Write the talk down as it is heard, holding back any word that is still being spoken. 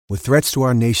With threats to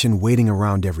our nation waiting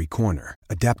around every corner,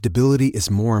 adaptability is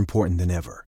more important than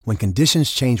ever. When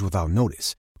conditions change without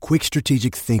notice, quick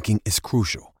strategic thinking is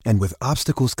crucial. And with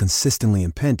obstacles consistently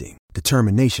impending,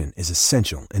 determination is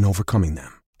essential in overcoming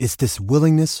them. It's this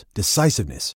willingness,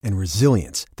 decisiveness, and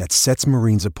resilience that sets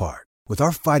Marines apart. With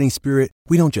our fighting spirit,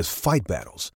 we don't just fight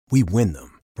battles, we win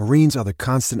them. Marines are the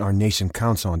constant our nation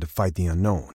counts on to fight the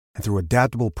unknown. And through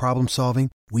adaptable problem solving,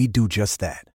 we do just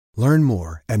that. Learn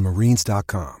more at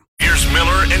marines.com. Here's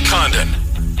Miller and Condon.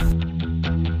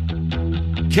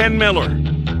 Ken Miller.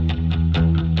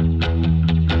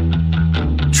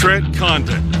 Trent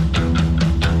Condon.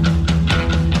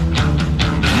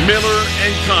 Miller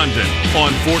and Condon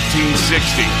on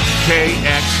 1460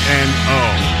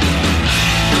 KXNO.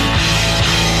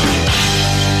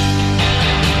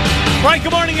 Right,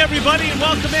 good morning, everybody, and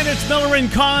welcome in. It's Miller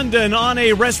and Condon on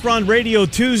a Restaurant Radio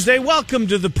Tuesday. Welcome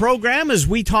to the program as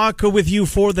we talk with you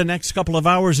for the next couple of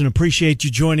hours, and appreciate you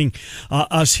joining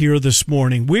us here this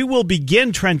morning. We will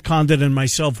begin, Trent Condon and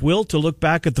myself will, to look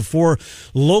back at the four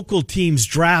local teams'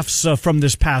 drafts from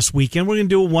this past weekend. We're going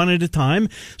to do it one at a time,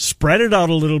 spread it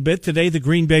out a little bit. Today, the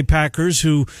Green Bay Packers,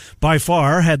 who by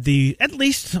far had the, at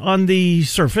least on the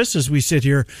surface, as we sit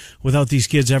here without these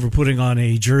kids ever putting on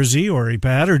a jersey or a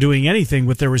pad or doing anything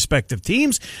with their respective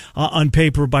teams, on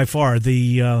paper by far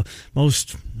the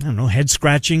most,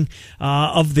 head-scratching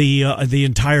of the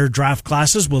entire draft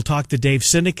classes. We'll talk to Dave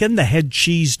Sinekin, the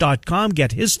headcheese.com,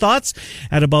 get his thoughts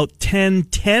at about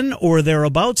 10:10 or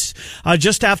thereabouts.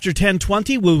 Just after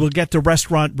 10:20, we will get to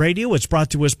Restaurant Radio. It's brought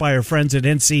to us by our friends at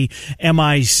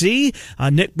NCMIC.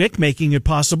 Nick Mick making it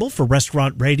possible for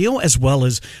Restaurant Radio, as well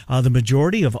as the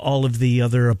majority of all of the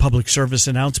other public service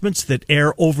announcements that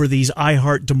air over these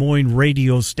iHeart Des Moines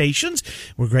radio stations.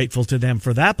 We're grateful to them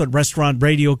for that. But Restaurant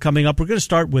Radio coming up. We're going to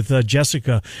start with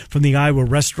Jessica from the Iowa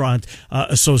Restaurant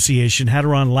Association. Had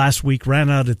her on last week,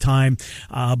 ran out of time,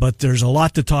 but there's a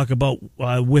lot to talk about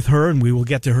with her, and we will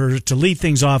get to her to lead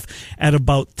things off at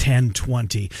about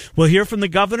 10:20. We'll hear from the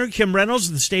governor, Kim Reynolds,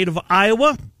 of the state of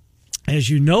Iowa.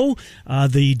 As you know,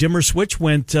 the dimmer switch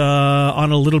went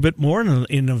on a little bit more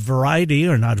in a variety,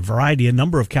 or not a variety, a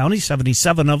number of counties,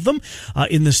 77 of them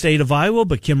in the state of Iowa.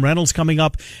 But Kim Reynolds coming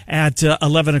up at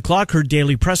 11 o'clock, her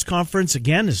daily press conference.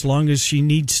 Again, as long as she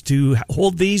needs to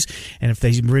hold these, and if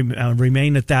they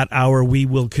remain at that hour, we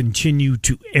will continue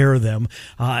to air them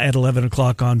at 11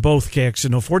 o'clock on both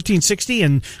KXNO 1460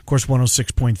 and, of course,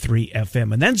 106.3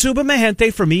 FM. And then Zubin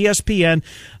Mehenti from ESPN.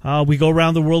 We go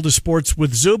around the world of sports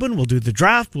with Zubin. We'll do the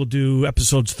draft. We'll do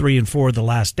episodes 3 and 4 of The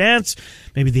Last Dance.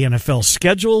 Maybe the NFL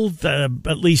schedule,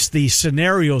 at least the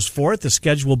scenarios for it. The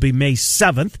schedule will be May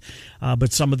 7th.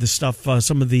 But some of the stuff,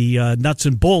 some of the nuts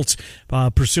and bolts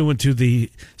pursuant to the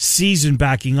season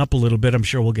backing up a little bit. I'm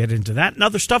sure we'll get into that. And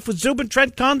other stuff with Zubin.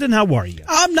 Trent Condon, how are you?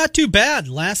 I'm not too bad.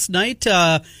 Last night,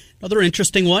 another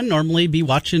interesting one. Normally be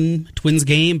watching Twins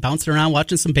game, bouncing around,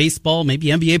 watching some baseball, maybe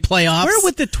NBA playoffs. Where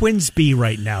would the Twins be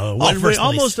right now? First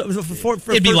almost for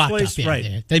It'd be locked place, up. Yeah, right?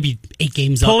 yeah. They'd be 8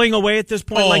 games pulling up. Away at this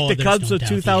point, like the Cubs of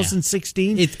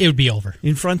 2016. Yeah. It would be over.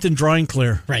 In front and drawing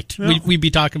clear. Right. Yeah. We'd be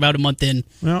talking about a month in.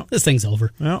 Yeah. This thing's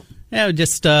over. Yeah. Yeah,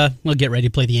 we'll get ready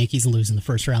to play the Yankees and lose in the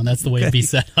first round. That's the way it'd be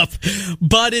set up.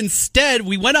 But instead,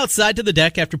 we went outside to the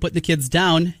deck after putting the kids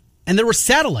down, and there were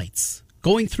satellites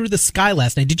going through the sky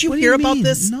last night. Did you hear about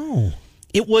this? No.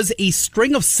 It was a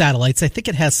string of satellites. I think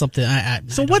it has something.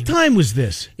 So what time was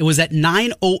this? It was at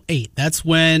 9:08. That's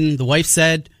when the wife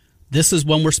said, this is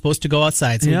when we're supposed to go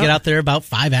outside. So we get out there about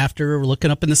 5 after. We're looking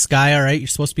up in the sky. All right, you're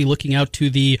supposed to be looking out to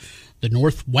the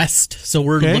northwest. So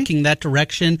we're looking that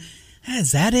direction.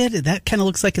 Is that it? That kind of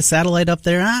looks like a satellite up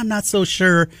there. I'm not so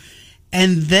sure.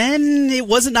 And then it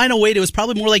wasn't 9:08. It was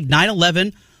probably more like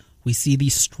 9:11. We see the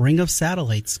string of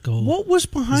satellites go. What was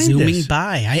behind zooming this?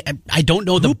 by? I don't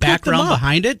know the background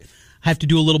behind it. I have to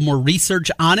do a little more research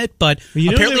on it, but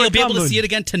apparently you'll be able to see it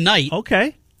again tonight.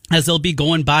 Okay. As they'll be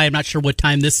going by. I'm not sure what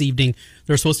time this evening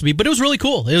they're supposed to be, but it was really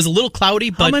cool. It was a little cloudy,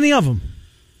 but... How many of them?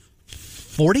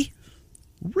 40.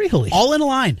 Really? All in a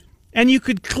line. And you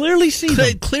could clearly see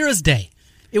them. Clear as day.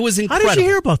 It was incredible. How did you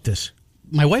hear about this?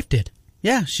 My wife did.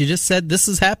 Yeah, she just said this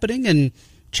is happening and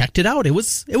checked it out. It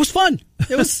was fun.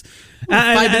 It was a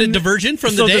 5-minute diversion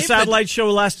from the day. So the satellite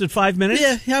show lasted 5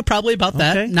 minutes? Yeah, probably about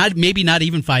that. Okay. Maybe not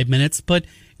even 5 minutes, but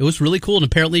it was really cool. And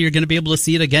apparently you're going to be able to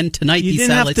see it again tonight. You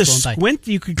didn't have to squint.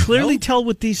 You could clearly tell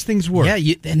what these things were.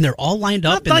 Yeah, and they're all lined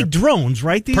up. Not like drones,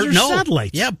 right? These are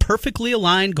satellites. Yeah, perfectly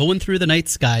aligned, going through the night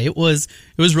sky. It was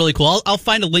really cool. I'll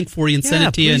find a link for you and send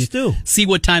it to you. Do. See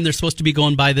what time they're supposed to be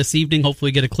going by this evening.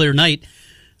 Hopefully get a clear night.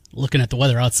 Looking at the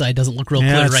weather outside doesn't look real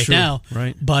clear right now.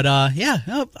 Right. But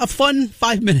a fun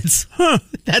 5 minutes.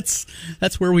 That's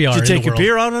where we are. Did you take your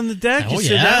beer out on the deck? Oh, you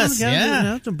sit yes, down? yeah.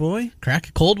 That's a boy. Crack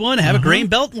a cold one, have a grain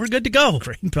belt, and we're good to go.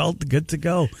 Grain belt, good to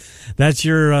go. That's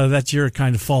your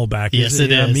kind of fallback. Yes,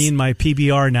 it is. Me and my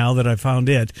PBR now that I found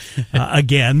it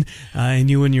again, and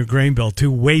you and your grain belt,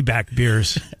 2 way back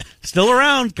beers. Still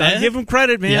around. Gotta give them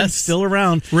credit, man. Yes. Still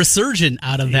around. Resurgent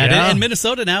out of that. Yeah. And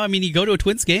Minnesota now, I mean, you go to a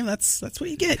Twins game, that's what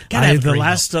you get. Gotta have a grain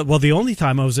belt. The only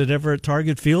time I was ever at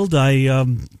Target Field,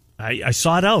 I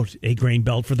sought out a grain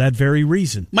belt for that very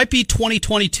reason. Might be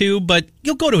 2022, but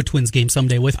you'll go to a Twins game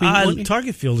someday with me.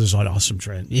 Target Field is an awesome,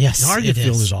 Trent. Yes, Target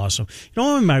Field is awesome. You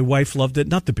know, my wife loved it,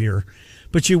 not the beer,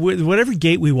 but whatever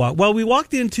gate we walked. Well, we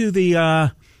walked into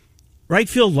the right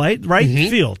field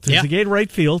field. There's the gate right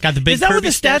field. Got the big Is that where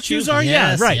the statue? statues are?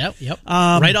 Yes, yeah, right. Yep.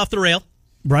 Right off the rail.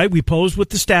 Right. We posed with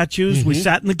the statues. We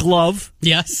sat in the glove.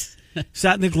 Yes.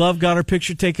 Sat in the glove, got our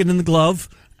picture taken in the glove.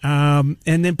 And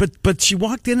then, but she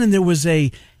walked in and there was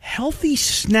a healthy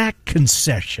snack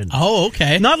concession. Oh,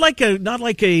 okay. Not like a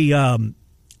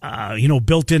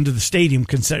built into the stadium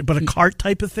concession, but a cart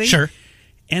type of thing. Sure.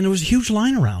 And there was a huge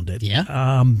line around it.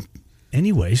 Yeah.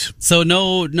 Anyways. So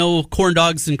no corn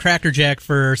dogs and Cracker Jack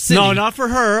for Cindy. No, not for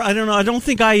her. I don't know. I don't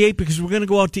think I ate because we're going to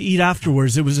go out to eat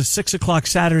afterwards. It was a 6:00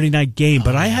 Saturday night game,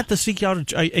 but I had to seek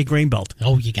out a grain belt.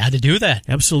 Oh, you got to do that.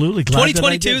 Absolutely. Glad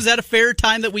 2022, is that a fair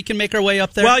time that we can make our way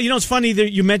up there? Well, it's funny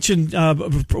that you mentioned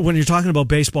when you're talking about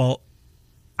baseball,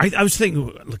 I was thinking,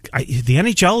 look, the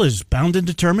NHL is bound and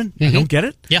determined. I don't get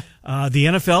it. Yeah. The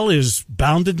NFL is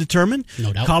bound and determined.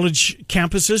 No doubt. College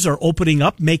campuses are opening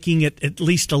up, making it at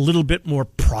least a little bit more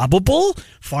probable,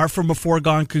 far from a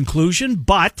foregone conclusion.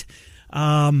 But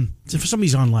if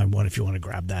somebody's online one, if you want to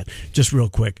grab that just real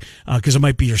quick, because it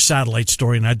might be your satellite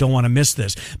story, and I don't want to miss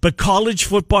this. But college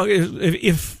football,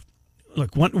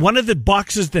 one of the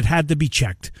boxes that had to be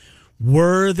checked.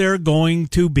 Were there going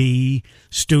to be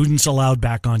students allowed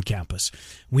back on campus?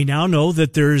 We now know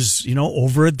that there's,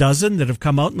 over a dozen that have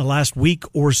come out in the last week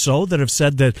or so that have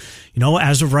said that,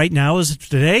 as of right now, as of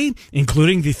today,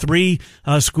 including the 3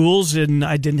 schools, and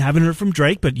I didn't haven't heard from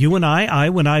Drake, but you and I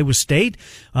when Iowa State,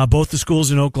 both the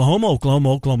schools in Oklahoma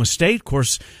State, of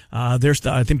course,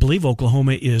 believe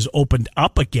Oklahoma is opened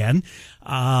up again.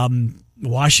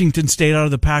 Washington State out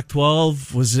of the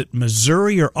Pac-12. Was it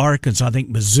Missouri or Arkansas? I think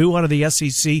Mizzou out of the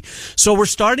SEC. So we're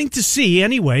starting to see,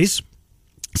 anyways,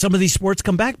 some of these sports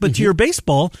come back. But to your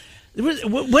baseball,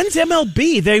 when's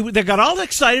MLB? They got all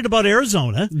excited about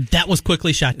Arizona. That was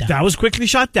quickly shot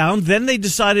down. Then they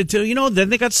decided to, then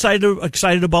they got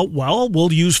excited about,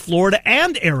 we'll use Florida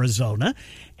and Arizona.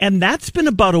 And that's been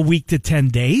about a week to 10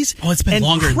 days. Oh, it's been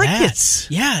longer crickets.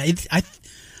 than that. Yeah.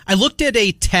 I looked at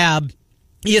a tab.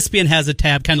 ESPN has a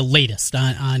tab kind of latest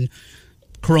on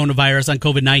coronavirus, on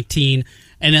COVID-19,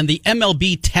 and then the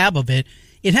MLB tab of it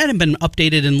hadn't been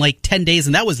updated in like 10 days,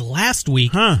 and that was last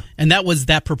week. And that was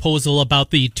that proposal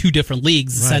about the 2 different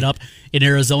leagues set up in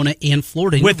Arizona and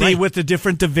Florida. With the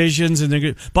different divisions.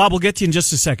 And Bob, we'll get to you in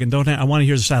just a second. I want to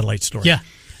hear the satellite story. Yeah.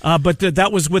 But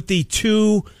that was with the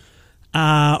 2...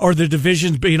 or the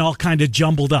divisions being all kind of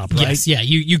jumbled up, right? Yes, yeah.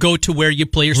 You go to where you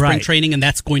play your spring training, and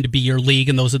that's going to be your league,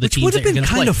 and those are the teams that you're going to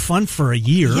play. Would have been kind of fun for a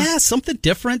year. Yeah, something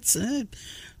different.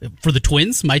 For the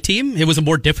Twins, my team, it was a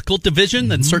more difficult division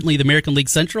than certainly the American League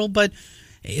Central, but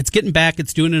it's getting back.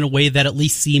 It's doing it in a way that at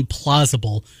least seemed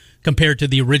plausible compared to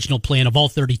the original plan of all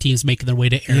 30 teams making their way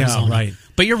to Arizona. Yeah, right.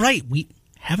 But you're right. We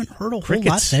haven't heard a whole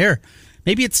lot there.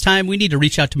 Maybe it's time we need to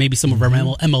reach out to maybe some of our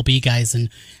MLB guys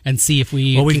and see if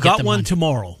we. Well, we've got one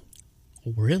tomorrow.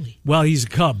 Oh, really? Well, he's a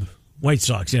Cub, White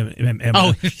Sox.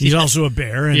 He's also a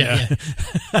Bear. And,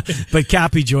 but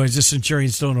Cappy joins us.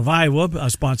 Centurion Stone of Iowa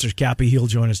sponsors Cappy. He'll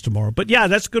join us tomorrow. But yeah,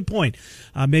 that's a good point.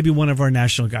 Maybe one of our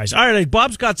national guys. All right,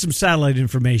 Bob's got some satellite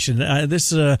information.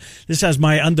 This has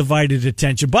my undivided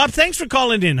attention. Bob, thanks for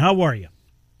calling in. How are you?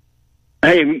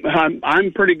 Hey,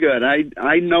 I'm pretty good.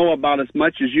 I know about as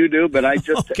much as you do, but I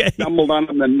just stumbled on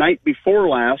them the night before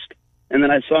last, and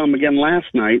then I saw them again last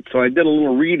night, so I did a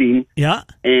little reading. Yeah.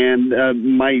 And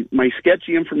my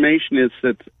sketchy information is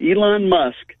that Elon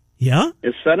Musk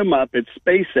has set them up. It's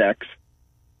SpaceX.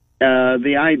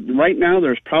 Right now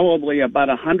there's probably about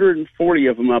 140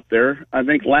 of them up there. I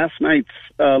think last night's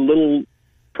little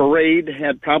parade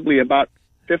had probably about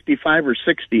 55 or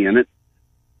 60 in it.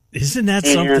 Isn't that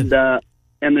something?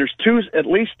 And there's at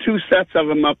least 2 sets of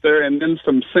them up there, and then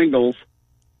some singles.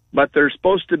 But there's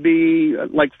supposed to be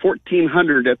like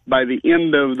 1,400 by the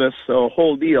end of this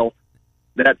whole deal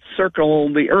that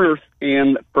circle the Earth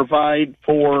and provide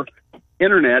for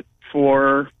internet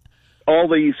for all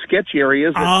the sketchy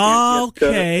areas that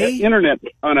okay. internet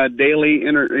on a daily,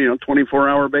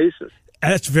 24-hour basis.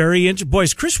 That's very interesting.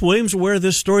 Boys, Chris Williams aware of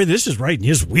this story? This is right in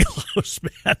his wheelhouse,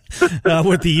 man,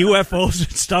 with the UFOs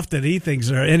and stuff that he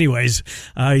thinks are. Anyways,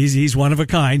 he's one of a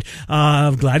kind.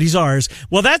 I'm glad he's ours.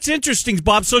 Well, that's interesting,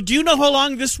 Bob. So do you know how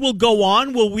long this will go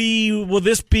on? Will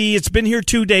this be, it's been here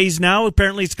 2 days now.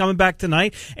 Apparently it's coming back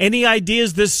tonight. Any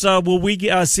ideas will we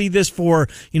see this for,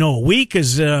 a week?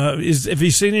 Have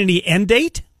you seen any end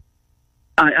date?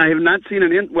 I have not seen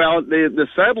an end. Well, the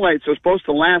satellites are supposed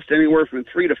to last anywhere from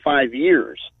 3 to 5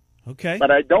 years. Okay.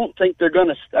 But I don't think they're going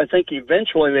to. I think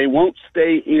eventually they won't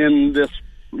stay in this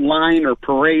line or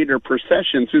parade or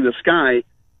procession through the sky.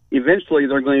 Eventually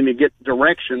they're going to get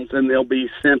directions, and they'll be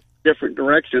sent different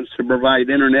directions to provide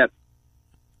internet.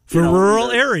 For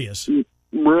rural areas.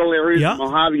 Rural areas, yeah.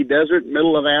 Mojave Desert,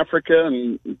 middle of Africa,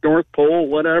 and North Pole,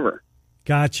 whatever.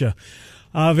 Gotcha.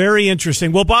 Very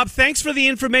interesting. Well, Bob, thanks for the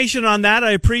information on that.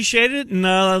 I appreciate it. And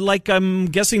like I'm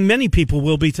guessing many people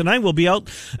will be tonight, we'll be out.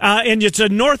 And it's a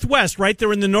northwest, right?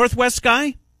 They're in the northwest sky?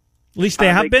 At least they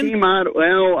have been? Came out,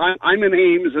 I'm in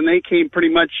Ames, and they came pretty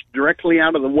much directly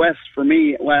out of the west for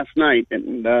me last night.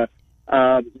 And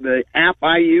the app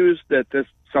I used that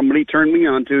somebody turned me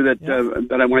on to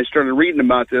when I started reading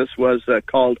about this was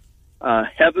called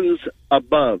Heavens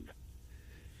Above.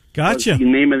 Gotcha. Was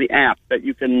the name of the app that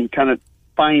you can kind of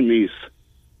find these.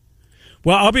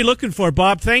 Well, I'll be looking for it,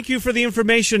 Bob. Thank you for the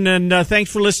information, and thanks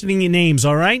for listening in Ames,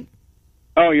 all right?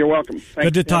 Oh, you're welcome. Thanks.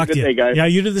 Good to talk to you. Day, guys. Yeah,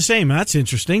 you do the same. That's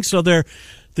interesting. So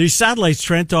these satellites,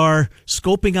 Trent, are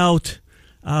scoping out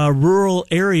rural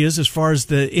areas as far as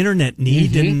the internet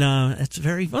need, and it's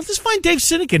very well. Let's find Dave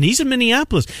Sinekin. He's in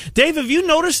Minneapolis. Dave, have you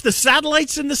noticed the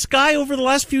satellites in the sky over the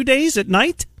last few days at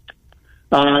night?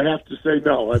 I have to say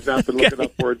no. I've not been looking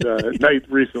upward at night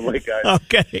recently, guys.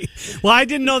 Okay. Well, I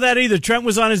didn't know that either. Trent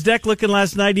was on his deck looking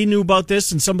last night. He knew about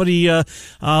this, and somebody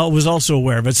was also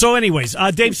aware of it. So anyways,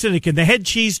 Dave Sinekin,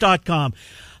 theheadcheese.com.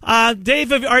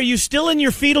 Dave, are you still in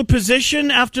your fetal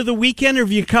position after the weekend, or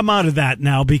have you come out of that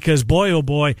now? Because, boy, oh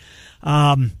boy,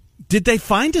 did they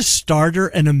find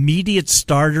an immediate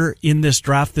starter in this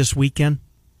draft this weekend?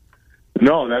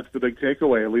 No, that's the big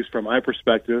takeaway, at least from my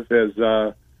perspective, is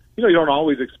you don't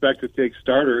always expect to take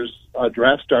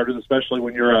draft starters, especially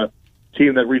when you're a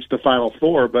team that reached the Final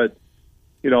Four. But,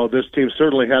 this team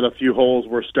certainly had a few holes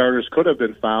where starters could have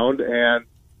been found, and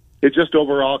it just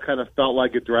overall kind of felt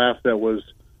like a draft that was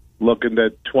looking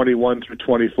at 21 through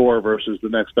 24 versus the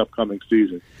next upcoming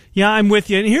season. Yeah, I'm with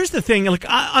you. And here's the thing.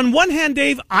 On one hand,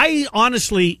 Dave, I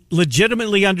honestly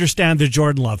legitimately understand the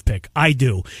Jordan Love pick. I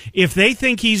do. If they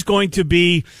think he's going to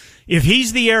be... If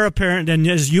he's the heir apparent, and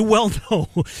as you well know,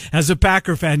 as a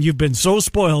Packer fan, you've been so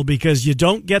spoiled because you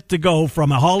don't get to go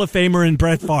from a Hall of Famer in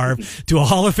Brett Favre to a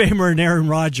Hall of Famer in Aaron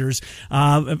Rodgers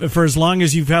for as long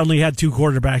as you've only had two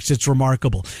quarterbacks. It's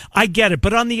remarkable. I get it.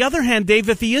 But on the other hand, Dave,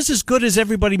 if he is as good as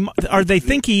everybody, or they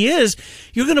think he is,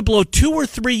 you're going to blow 2 or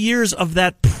 3 years of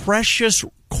that precious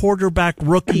quarterback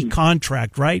rookie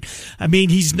contract, right? I mean,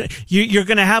 you're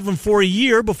going to have him for a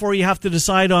year before you have to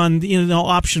decide on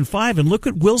option 5. And look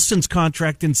at Wilson's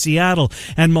contract in Seattle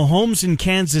and Mahomes in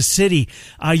Kansas City.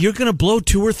 You're going to blow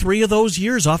 2 or 3 of those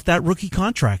years off that rookie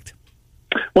contract.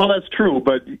 Well, that's true,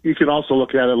 but you can also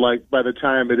look at it like by the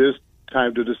time it is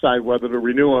time to decide whether to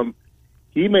renew him,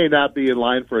 he may not be in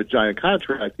line for a giant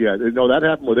contract yet. That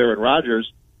happened with Aaron Rodgers.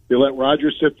 They let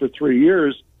Rodgers sit for 3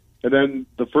 years. And then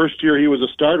the first year he was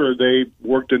a starter, they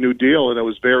worked a new deal, and it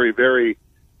was very, very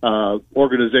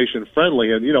organization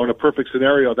friendly. And, in a perfect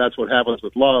scenario, that's what happens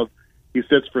with Love. He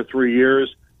sits for 3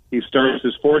 years. He starts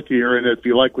his 4th year, and if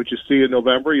you like what you see in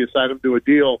November, you sign him to a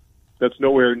deal that's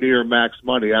nowhere near max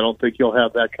money. I don't think he'll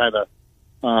have that kind of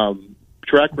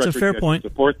track record. That's a fair point. To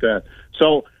support that.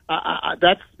 So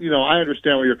that's, I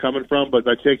understand where you're coming from, but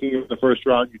by taking him in the first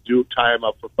round, you do tie him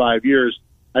up for 5 years.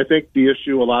 I think the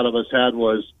issue a lot of us had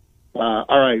was, all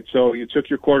right, so you took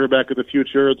your quarterback of the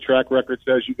future. The track record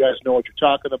says you guys know what you're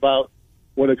talking about.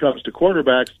 When it comes to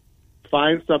quarterbacks,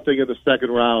 find something in the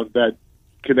second round that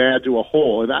can add to a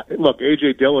hole. And look,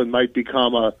 A.J. Dillon might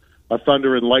become a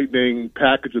thunder and lightning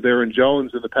package with Aaron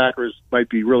Jones, and the Packers might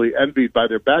be really envied by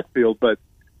their backfield, but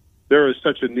there is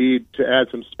such a need to add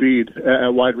some speed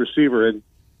at wide receiver. And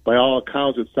by all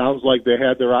accounts, it sounds like they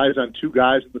had their eyes on 2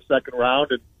 guys in the second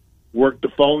round and worked the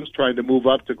phones trying to move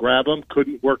up to grab them,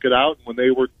 couldn't work it out. And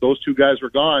when those 2 guys were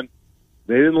gone,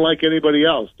 they didn't like anybody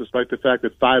else, despite the fact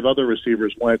that 5 other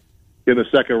receivers went in the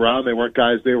second round. They weren't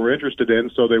guys they were interested in,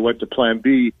 so they went to plan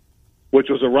B, which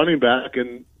was a running back.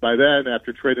 And by then,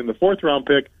 after trading the 4th round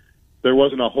pick, there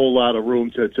wasn't a whole lot of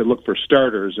room to look for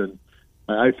starters. And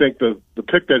I think the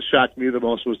pick that shocked me the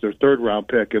most was their third-round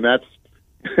pick, and that's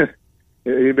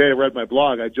you may have read my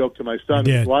blog. I joked to my son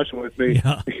who was watching with me,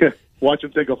 watch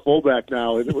him take a fullback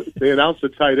now. And they announced a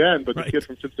tight end, but the kid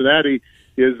from Cincinnati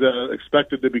is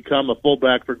expected to become a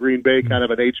fullback for Green Bay, kind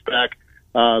of an H-back,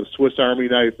 Swiss Army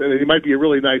knife. And he might be a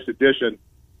really nice addition,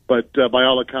 but by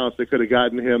all accounts, they could have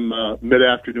gotten him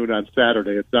mid-afternoon on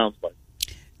Saturday, it sounds like.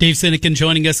 Dave Sinekin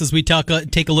joining us as we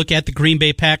take a look at the Green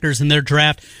Bay Packers and their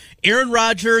draft. Aaron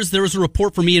Rodgers, there was a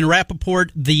report from Ian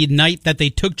Rappaport the night that they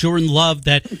took Jordan Love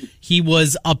that he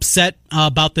was upset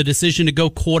about the decision to go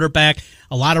quarterback.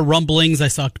 A lot of rumblings. I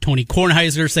saw Tony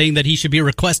Kornheiser saying that he should be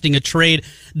requesting a trade.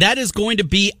 That is going to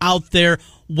be out there.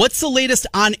 What's the latest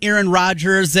on Aaron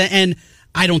Rodgers? And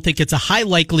I don't think it's a high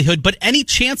likelihood, but any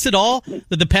chance at all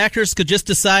that the Packers could just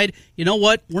decide, you know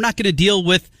what, we're not going to deal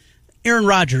with Aaron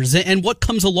Rodgers and what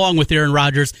comes along with Aaron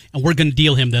Rodgers, and we're going to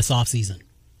deal him this offseason?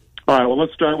 All right, well,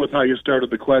 let's start with how you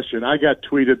started the question. I got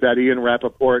tweeted that Ian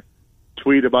Rappaport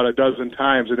tweet about a dozen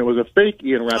times, and it was a fake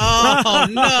Ian Rappaport. Oh,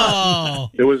 no.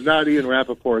 It was not Ian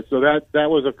Rappaport, so that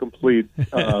was a complete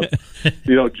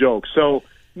joke. So,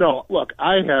 no, look,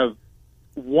 I have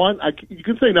you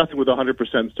can say nothing with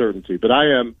 100% certainty, but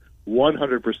I am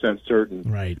 100%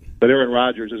 certain that Aaron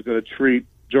Rodgers is going to treat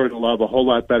Jordan Love a whole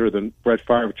lot better than Brett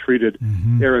Favre treated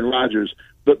Aaron Rodgers.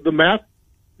 The math,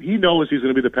 he knows he's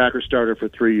going to be the Packers starter for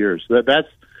 3 years.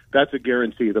 That's a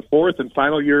guarantee. The fourth and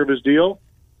final year of his deal,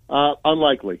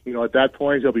 unlikely. At that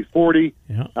point, he'll be 40.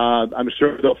 Yeah. I'm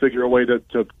sure they'll figure a way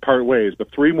to part ways.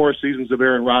 But 3 more seasons of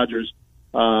Aaron Rodgers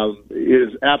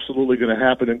is absolutely going to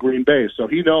happen in Green Bay. So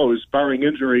he knows, barring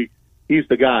injury, he's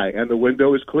the guy. And the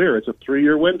window is clear. It's a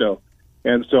 3-year window.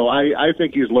 And so I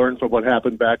think he's learned from what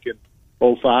happened back in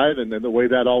 2005 and then the way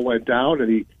that all went down.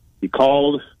 And he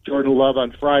called Jordan Love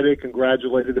on Friday,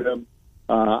 congratulated him.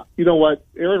 You know what?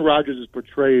 Aaron Rodgers is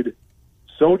portrayed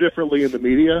so differently in the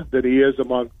media than he is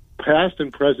among past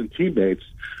and present teammates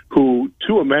who,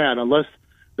 to a man, unless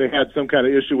they had some kind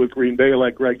of issue with Green Bay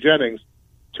like Greg Jennings,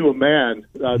 to a man,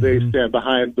 they stand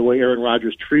behind the way Aaron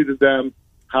Rodgers treated them,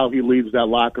 how he leads that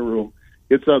locker room.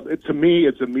 To me,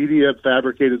 it's a media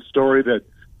fabricated story that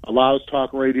allows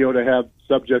talk radio to have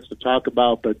subjects to talk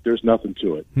about, but there's nothing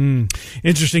to it.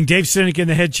 Interesting. Dave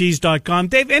Sinekin, theheadcheese.com.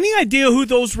 Dave, any idea who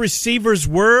those receivers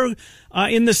were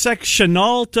in the section?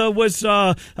 Chenault was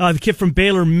the kid from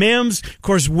Baylor. Mims, of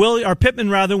course, Pittman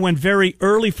went very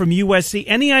early from USC.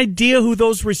 Any idea who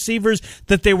those receivers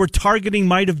that they were targeting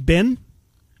might have been?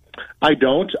 I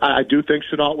don't. I do think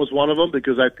Chenault was one of them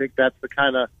because I think that's the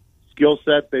kind of skill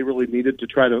set they really needed to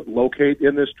try to locate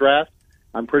in this draft.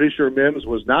 I'm pretty sure Mims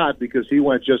was not because he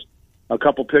went just a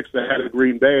couple picks ahead of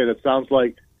Green Bay, and it sounds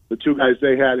like the 2 guys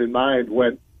they had in mind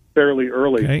went fairly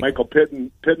early. Okay. Michael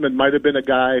Pittman might have been a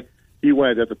guy. He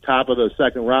went at the top of the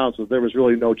second round, so there was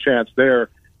really no chance there.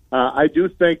 I do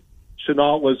think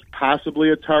Chenault was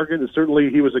possibly a target, and certainly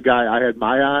he was a guy I had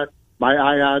my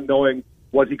eye on, knowing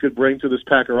what he could bring to this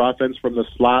Packer offense from the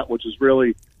slot, which is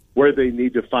really where they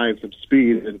need to find some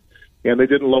speed, and they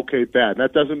didn't locate that. And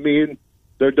that doesn't mean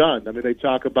they're done. I mean, they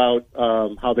talk about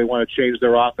how they want to change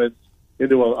their offense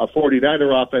into a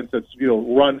 49er offense that's,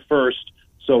 run first.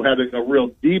 So having a real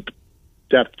deep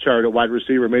depth chart at wide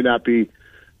receiver may not be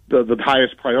the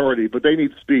highest priority, but they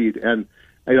need speed. And,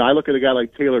 I look at a guy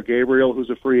like Taylor Gabriel, who's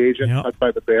a free agent cut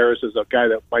by the Bears, as a guy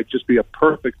that might just be a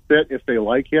perfect fit if they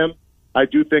like him. I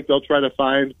do think they'll try to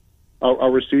find a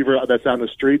receiver that's on the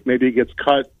street. Maybe he gets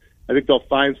cut. I think they'll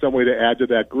find some way to add to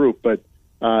that group. But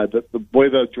the way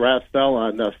the draft fell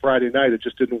on Friday night, it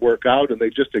just didn't work out, and they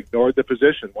just ignored the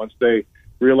position. Once they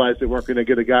realized they weren't going to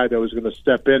get a guy that was going to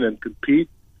step in and compete,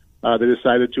 they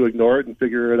decided to ignore it and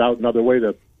figure it out another way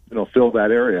to fill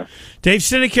that area. Dave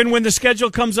Sinekin, when the schedule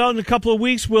comes out in a couple of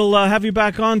weeks, we'll have you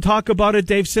back on, talk about it.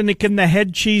 Dave Sinekin,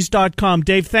 theheadcheese.com.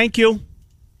 Dave, thank you.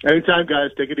 Anytime,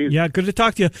 guys. Take it easy. Yeah, good to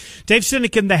talk to you. Dave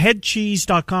Sinekin,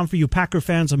 theheadcheese.com for you Packer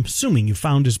fans. I'm assuming you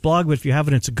found his blog, but if you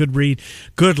haven't, it's a good read.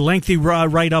 Good, lengthy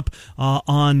write-up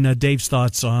on Dave's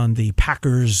thoughts on the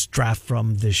Packers draft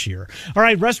from this year. All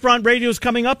right, Restaurant Radio is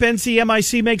coming up.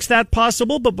 NCMIC makes that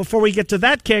possible. But before we get to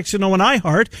that, KXNO and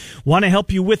iHeart want to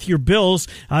help you with your bills.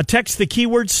 Text the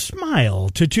keyword SMILE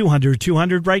to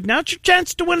 200-200 right now. It's your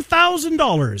chance to win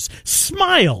 $1,000.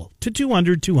 SMILE to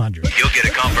 200-200. You'll get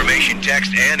a confirmation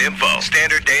text and info.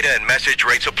 Standard data and message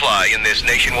rates apply in this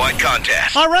nationwide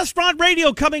contest. Our Restaurant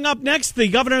Radio coming up next. The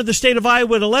governor of the state of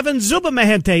Iowa at 11. Zuba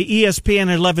Mahente,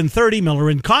 ESPN at 11:30. Miller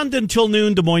and Condon till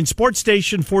noon. Des Moines Sports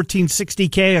Station 1460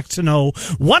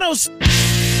 KXNO 106.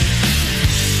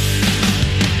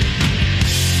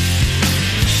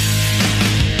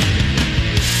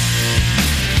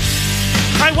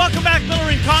 right, welcome back. Miller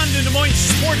and Condon, Des Moines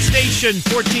Sports Station,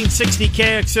 1460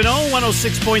 KXNO,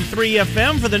 106.3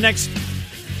 FM for the next,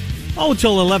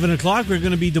 till 11 o'clock. We're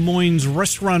going to be Des Moines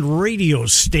Restaurant Radio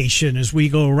Station as we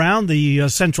go around the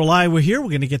central Iowa here. We're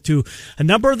going to get to a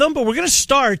number of them, but we're going to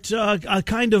start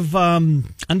kind of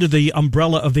under the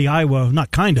umbrella of the Iowa,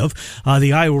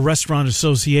 the Iowa Restaurant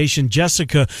Association.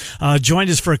 Jessica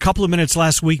joined us for a couple of minutes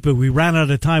last week, but we ran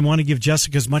out of time. I want to give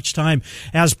Jessica as much time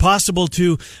as possible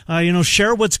to,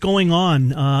 share what's going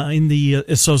on in the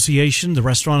association, the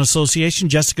Restaurant Association.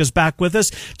 Jessica's back with us.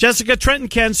 Jessica, Trent, and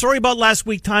Ken, sorry about last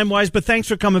week time-wise, but thanks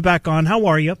for coming back on. How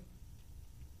are you?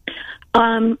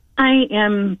 I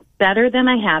am better than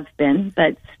I have been,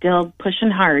 but still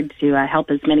pushing hard to help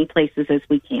as many places as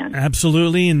we can.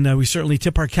 Absolutely, and we certainly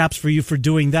tip our caps for you for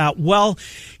doing that. Well,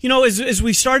 as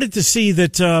we started to see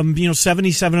that,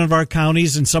 77 of our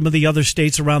counties and some of the other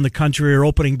states around the country are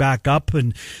opening back up,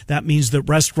 and that means that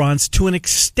restaurants, to an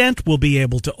extent, will be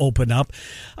able to open up.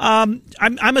 I'm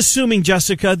assuming,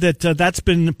 Jessica, that that's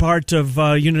been part of,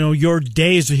 your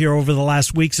days here over the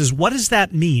last weeks. Is what does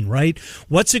that mean, right?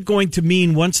 What's it going to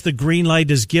mean once the green light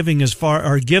is given as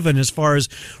far as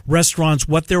restaurants,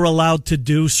 what they're allowed to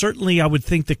do? Certainly, I would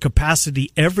think the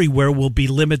capacity everywhere will be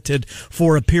limited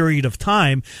for a period of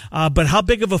time. But how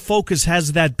big of a focus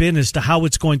has that been as to how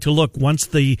it's going to look once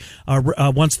the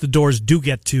doors do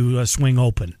get to swing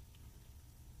open?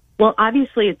 Well,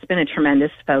 obviously, it's been a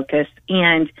tremendous focus,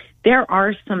 and there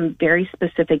are some very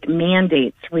specific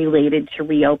mandates related to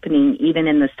reopening, even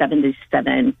in the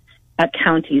 77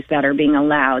 counties that are being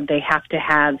allowed. They have to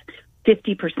have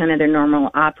 50% of their normal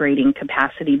operating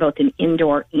capacity, both in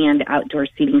indoor and outdoor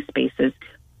seating spaces.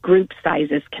 Group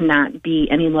sizes cannot be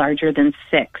any larger than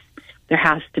 6. There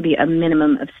has to be a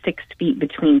minimum of 6 feet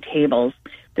between tables.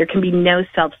 There can be no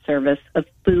self-service of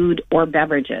food or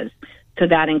beverages. So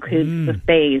that includes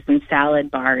buffets and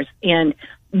salad bars. And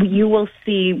you will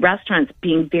see restaurants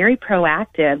being very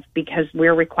proactive because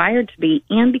we're required to be,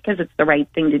 and because it's the right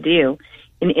thing to do,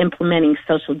 in implementing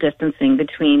social distancing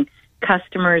between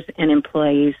customers and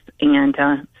employees. And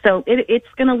so it's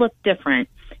going to look different,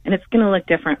 and it's going to look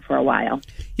different for a while.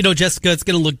 Jessica, it's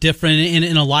going to look different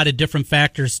in a lot of different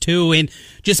factors, too. And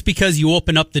just because you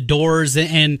open up the doors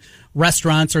and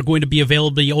restaurants are going to be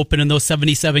available to open in those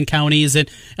 77 counties and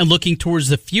looking towards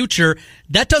the future,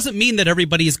 that doesn't mean that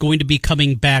everybody is going to be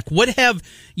coming back. What have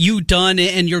you done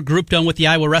and your group done with the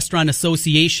Iowa Restaurant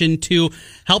Association to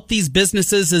help these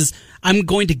businesses? As I'm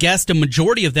going to guess a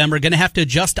majority of them are going to have to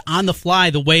adjust on the fly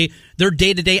the way their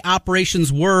day-to-day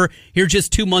operations were here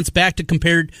just 2 months back to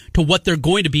compared to what they're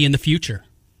going to be in the future.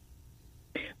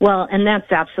 Well, and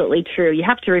that's absolutely true. You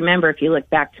have to remember, if you look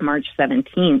back to March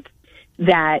 17th,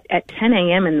 that at 10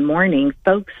 a.m. in the morning,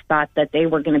 folks thought that they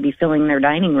were going to be filling their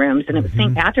dining rooms, and it was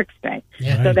St. Patrick's Day.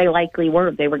 Yeah, so they likely were.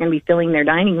 They were going to be filling their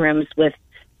dining rooms with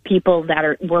people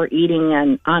that were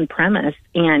eating on premise.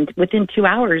 And within 2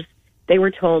 hours, they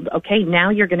were told, okay, now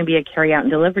you're going to be a carry-out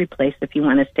and delivery place if you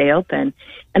want to stay open.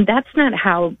 And that's not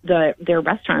how their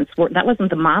restaurants were. That wasn't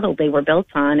the model they were built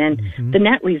on. And the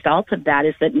net result of that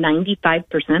is that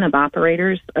 95% of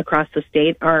operators across the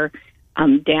state are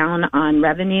down on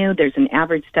revenue. There's an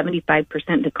average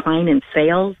 75% decline in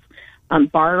sales.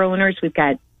 Bar owners, we've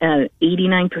got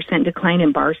 89% decline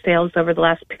in bar sales over the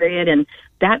last period, and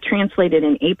that translated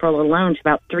in April alone to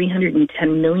about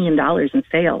 $310 million in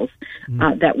sales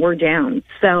that were down.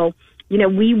 So,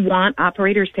 we want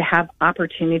operators to have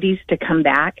opportunities to come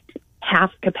back.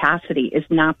 Half capacity is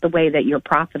not the way that you're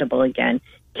profitable again.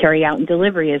 Carry out and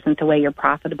delivery isn't the way you're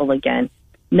profitable again.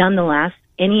 Nonetheless,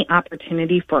 any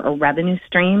opportunity for a revenue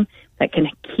stream that can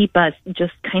keep us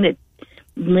just kind of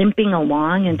limping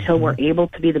along until we're able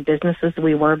to be the businesses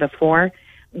we were before,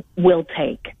 we'll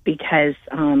take, because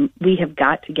we have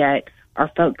got to get our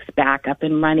folks back up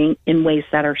and running in ways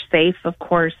that are safe, of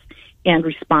course, and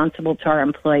responsible to our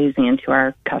employees and to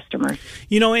our customers.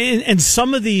 And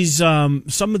some of these, some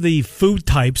of the food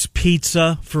types,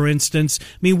 pizza, for instance,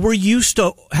 I mean, we're used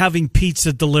to having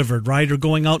pizza delivered, right? Or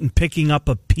going out and picking up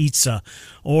a pizza,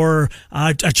 or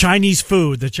a Chinese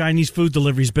food. The Chinese food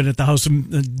delivery's been at the house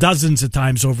dozens of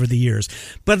times over the years.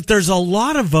 But there's a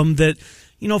lot of them that,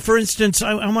 for instance,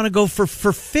 I want to go for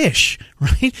fish,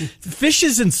 right? Fish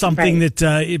isn't something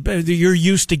that you're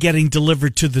used to getting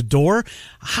delivered to the door.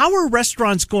 How are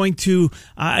restaurants going to,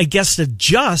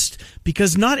 adjust?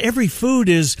 Because not every food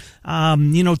is,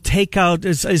 takeout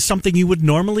is something you would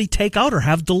normally take out or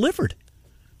have delivered.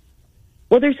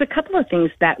 Well, there's a couple of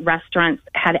things that restaurants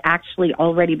had actually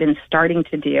already been starting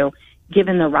to do,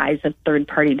 given the rise of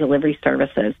third-party delivery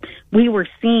services. We were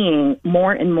seeing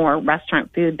more and more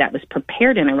restaurant food that was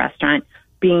prepared in a restaurant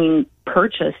being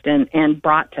purchased and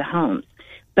brought to homes.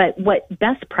 But what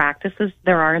best practices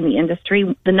there are in the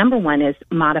industry, the number one is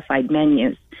modified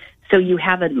menus. So you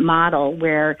have a model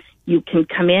where you can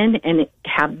come in and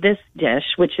have this dish,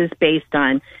 which is based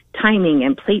on timing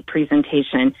and plate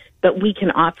presentation, but we can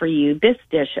offer you this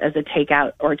dish as a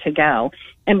takeout or to go.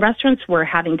 And restaurants were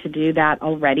having to do that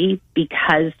already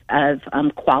because of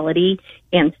quality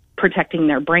and protecting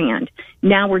their brand.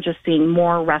 Now we're just seeing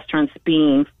more restaurants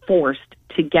being forced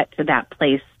to get to that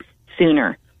place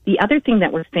sooner. The other thing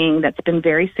that we're seeing that's been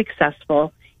very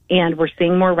successful and we're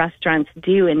seeing more restaurants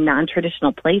do in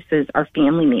non-traditional places are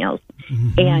family meals,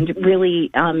 and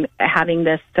really having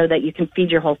this so that you can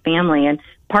feed your whole family. And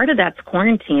part of that's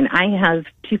quarantine. I have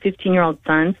two 15-year-old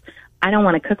sons. I don't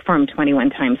want to cook for them 21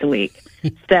 times a week.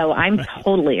 So I'm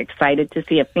totally excited to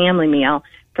see a family meal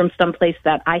from someplace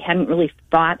that I hadn't really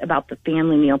thought about the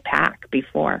family meal pack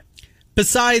before.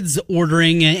 Besides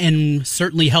ordering and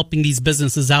certainly helping these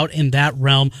businesses out in that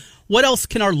realm, what else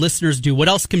can our listeners do? What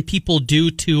else can people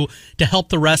do to help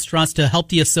the restaurants, to help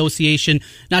the association,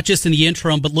 not just in the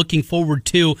interim, but looking forward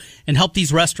to, and help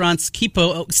these restaurants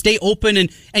stay open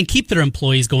and keep their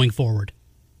employees going forward?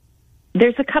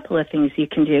 There's a couple of things you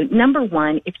can do. Number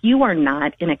one, if you are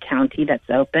not in a county that's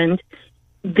opened,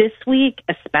 this week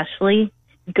especially,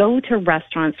 go to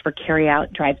restaurants for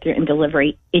carry-out, drive-through, and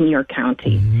delivery in your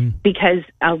county, because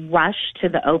a rush to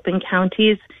the open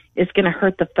counties is going to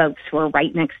hurt the folks who are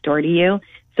right next door to you.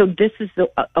 So this is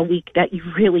a week that you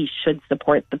really should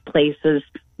support the places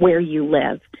where you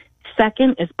live.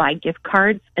 Second is buy gift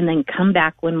cards and then come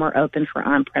back when we're open for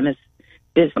on-premise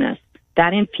business.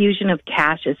 That infusion of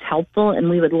cash is helpful, and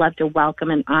we would love to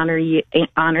welcome and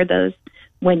honor those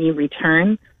when you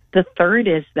return. The third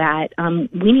is that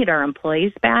we need our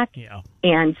employees back. Yeah.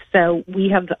 And so we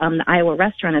have the Iowa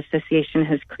Restaurant Association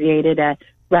has created a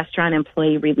restaurant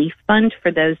employee relief fund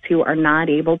for those who are not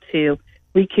able to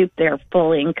recoup their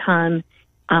full income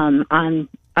on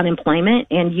unemployment.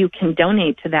 And you can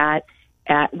donate to that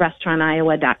at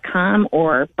restaurantiowa.com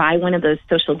or buy one of those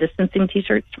social distancing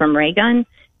T-shirts from Raygun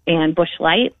and Busch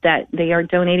Light that they are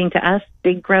donating to us.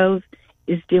 Big Grove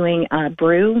is doing a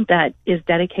brew that is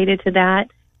dedicated to that.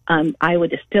 Iowa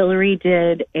Distillery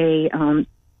did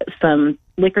some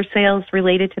liquor sales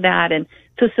related to that, and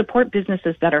so support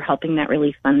businesses that are helping that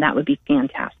relief fund. That would be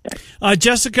fantastic.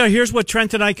 Jessica, here's what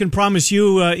Trent and I can promise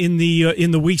you in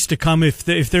the weeks to come. If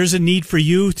there's a need for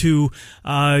you to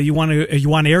you want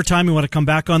airtime, you want to come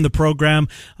back on the program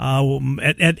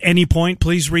at any point,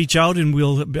 please reach out, and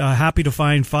we'll happy to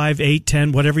find 5, 8,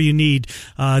 10, whatever you need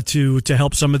to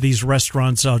help some of these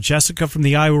restaurants out. Jessica from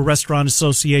the Iowa Restaurant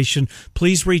Association,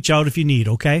 please reach out if you need.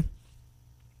 Okay.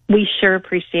 We sure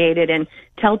appreciate it, and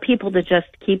tell people to just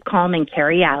keep calm and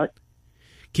carry out.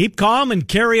 Keep calm and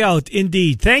carry out,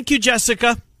 indeed. Thank you,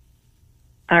 Jessica.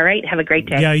 All right. Have a great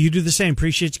day. Yeah, you do the same.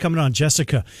 Appreciate you coming on.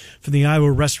 Jessica from the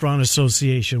Iowa Restaurant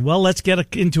Association. Well, let's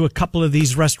get into a couple of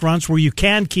these restaurants where you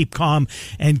can keep calm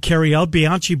and carry out.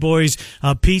 Bianchi Boys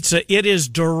Pizza. It is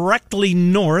directly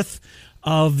north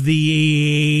of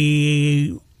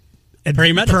the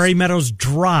Prairie Meadows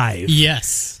Drive.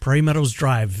 Yes. Prairie Meadows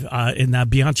Drive in the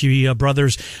Bianchi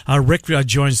brothers. Rick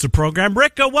joins the program.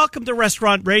 Rick, welcome to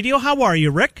Restaurant Radio. How are you,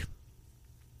 Rick?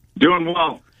 Doing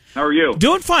well. How are you?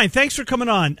 Doing fine. Thanks for coming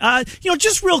on.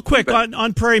 Just real quick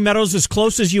on Prairie Meadows, as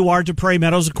close as you are to Prairie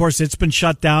Meadows, of course, it's been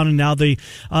shut down, and now the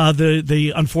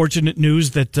unfortunate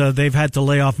news that they've had to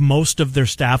lay off most of their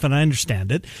staff, and I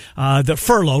understand it. The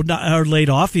furloughed or laid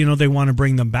off. They want to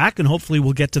bring them back, and hopefully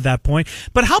we'll get to that point.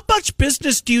 But how much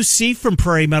business do you see from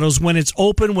Prairie Meadows when it's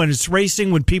open, when it's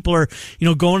racing, when people are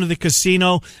going to the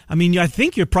casino? I mean, I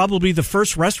think you're probably the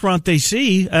first restaurant they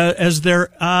see as they're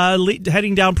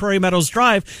heading down Prairie Meadows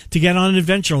Drive to get on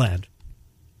Adventureland.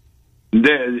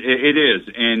 It is,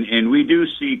 and we do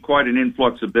see quite an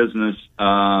influx of business.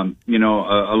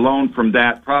 Alone from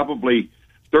that, probably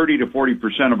 30 to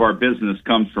 40% of our business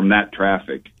comes from that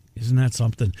traffic. Isn't that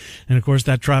something? And, of course,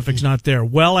 that traffic's not there.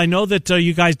 Well, I know that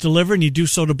you guys deliver, and you do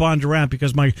so to Bondurant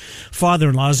because my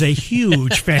father-in-law is a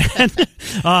huge fan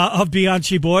of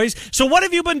Bianchi Boys. So what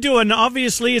have you been doing?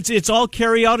 Obviously, it's all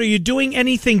carry-out. Are you doing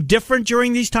anything different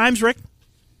during these times, Rick?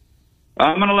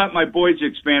 I'm going to let my boys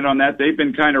expand on that. They've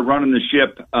been kind of running the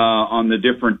ship on the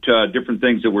different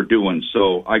things that we're doing.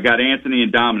 So I got Anthony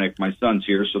and Dominic, my sons,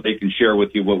 here, so they can share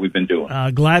with you what we've been doing.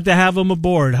 Glad to have them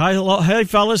aboard. Hey,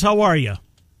 fellas, how are you?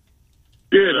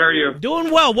 Good. How are you?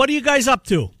 Doing well. What are you guys up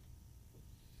to?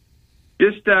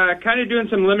 Just kind of doing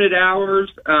some limited hours.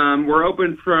 We're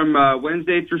open from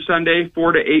Wednesday through Sunday,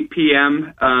 4 to 8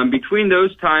 p.m. Between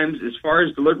those times, as far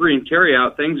as delivery and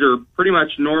carry-out, things are pretty much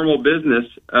normal business.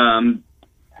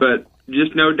 But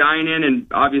just no dine-in, and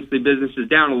obviously business is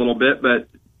down a little bit, but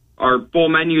our full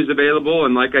menu is available,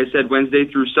 and like I said,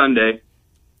 Wednesday through Sunday.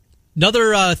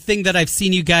 Another thing that I've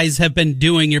seen you guys have been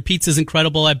doing, your pizza's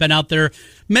incredible. I've been out there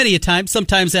many a time,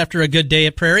 sometimes after a good day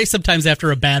at Prairie, sometimes after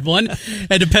a bad one.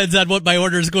 It depends on what my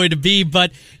order is going to be.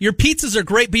 But your pizzas are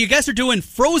great, but you guys are doing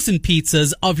frozen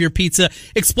pizzas of your pizza.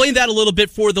 Explain that a little bit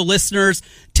for the listeners.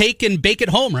 Take and bake at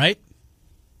home, right?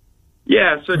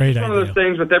 Yeah, so it's one of those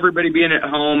things with everybody being at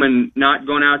home and not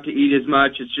going out to eat as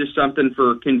much. It's just something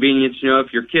for convenience. You know,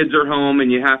 if your kids are home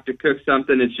and you have to cook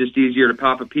something, it's just easier to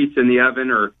pop a pizza in the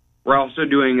oven, or we're also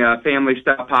doing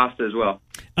family-style pasta as well.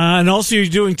 And also you're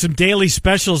doing some daily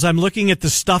specials. I'm looking at the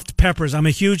stuffed peppers. I'm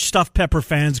a huge stuffed pepper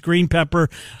fan. Green pepper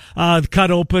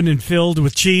cut open and filled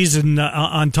with cheese and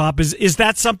on top. Is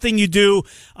that something you do?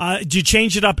 Do you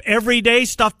change it up every day?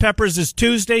 Stuffed peppers is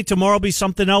Tuesday. Tomorrow will be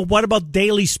something else. What about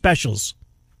daily specials?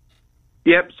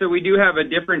 Yep, so we do have a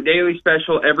different daily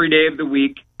special every day of the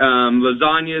week.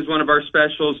 Lasagna is one of our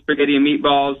specials, spaghetti and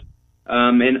meatballs.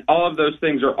 And all of those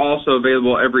things are also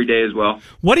available every day as well.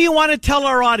 What do you want to tell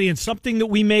our audience? Something that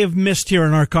we may have missed here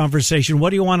in our conversation. What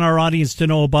do you want our audience to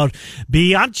know about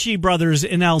Bianchi Brothers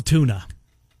in Altoona?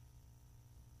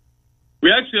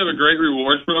 We actually have a great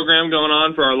rewards program going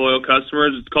on for our loyal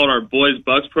customers. It's called our Boys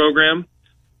Bucks program.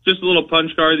 It's just a little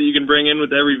punch card that you can bring in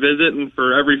with every visit, and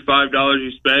for every $5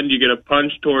 you spend, you get a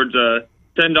punch towards $10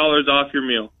 off your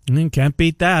meal. Can't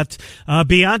beat that.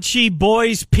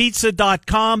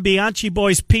 BianchiBoysPizza.com,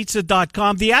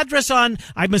 BianchiBoysPizza.com. The address on,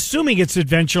 I'm assuming it's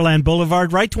Adventureland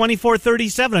Boulevard, right?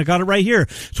 2437. I got it right here.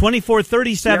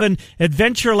 2437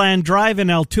 Adventureland Drive in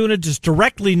Altoona, just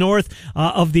directly north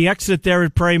of the exit there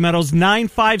at Prairie Meadows.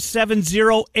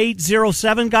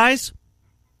 9570807, guys?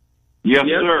 Yes,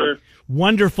 sir.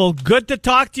 Wonderful. Good to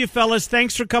talk to you, fellas.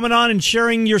 Thanks for coming on and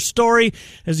sharing your story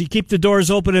as you keep the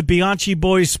doors open at Bianchi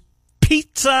Boys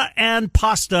Pizza and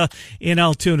Pasta in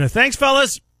Altoona. Thanks,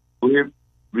 fellas. Thank you.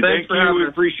 We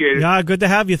appreciate it. Yeah, good to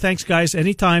have you. Thanks, guys.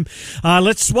 Anytime.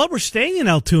 We're staying in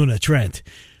Altoona, Trent.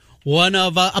 One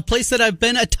of a place that I've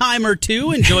been a time or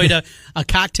two, enjoyed a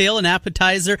cocktail, an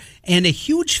appetizer, and a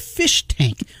huge fish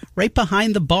tank right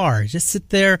behind the bar. Just sit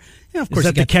there. You know, of course,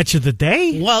 is that the catch of the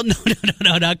day? Well, no,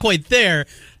 not quite there.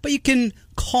 But you can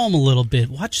calm a little bit.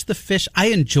 Watch the fish. I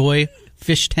enjoy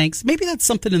fish tanks. Maybe that's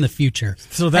something in the future.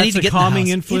 So that's a calming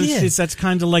influence? That's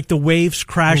kind of like the waves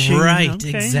crashing? Right, okay,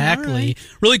 exactly. Right.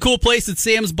 Really cool place at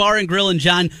Sam's Bar and Grill, and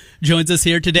John joins us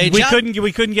here today. We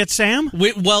couldn't get Sam?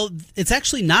 Well, it's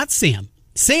actually not Sam.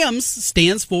 Sam's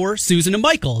stands for Susan and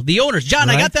Michael, the owners. John,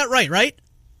 right. I got that right?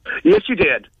 Yes, you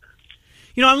did.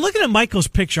 You know, I'm looking at Michael's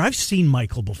picture. I've seen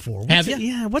Michael before. Have you?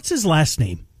 Yeah, what's his last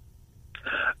name?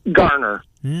 Garner.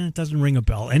 Yeah, it doesn't ring a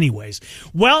bell. Anyways,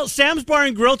 well, Sam's Bar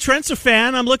and Grill. Trent's a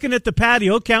fan. I'm looking at the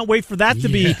patio. Can't wait for that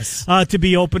to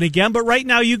be open again. But right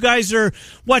now, you guys are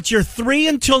you're 3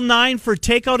 until 9 for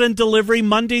takeout and delivery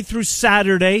Monday through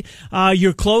Saturday.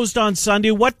 You're closed on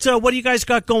Sunday. What do you guys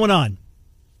got going on?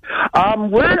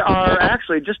 We are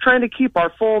actually just trying to keep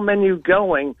our full menu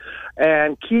going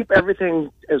and keep everything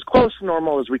as close to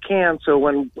normal as we can. So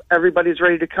when everybody's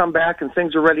ready to come back and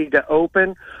things are ready to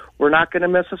open, we're not going to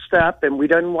miss a step, and we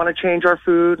didn't want to change our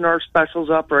food and our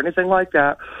specials up or anything like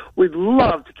that. We'd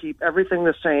love to keep everything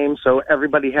the same so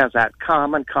everybody has that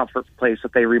common comfort place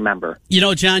that they remember. You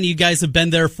know, John, you guys have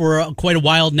been there for quite a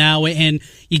while now, and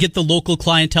you get the local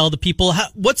clientele, the people.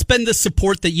 What's been the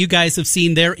support that you guys have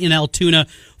seen there in Altoona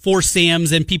for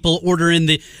Sam's and people ordering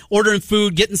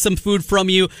food, getting some food from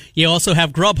you? You also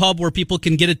have Grubhub where people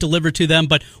can get it delivered to them.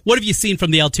 But what have you seen from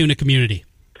the Altoona community?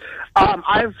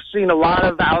 I've seen a lot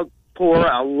of outpour,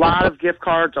 a lot of gift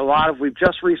cards, we've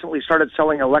just recently started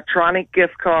selling electronic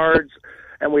gift cards,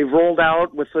 and we've rolled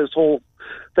out with this whole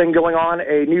thing going on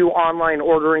a new online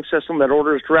ordering system that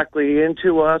orders directly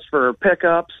into us for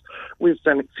pickups. We've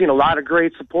seen a lot of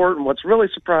great support, and what's really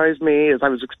surprised me is I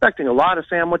was expecting a lot of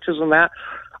sandwiches and that.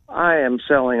 I am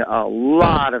selling a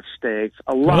lot of steaks,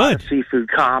 a lot of seafood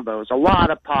combos, a lot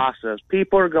of pastas.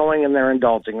 People are going in there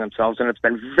indulging themselves, and it's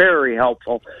been very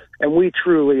helpful, and we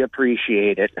truly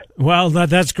appreciate it. Well,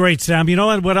 that's great, Sam. You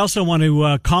know what else I want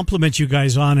to compliment you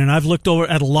guys on, and I've looked over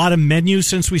at a lot of menus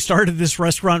since we started this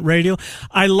restaurant radio.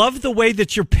 I love the way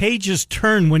that your pages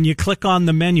turn when you click on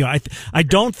the menu. I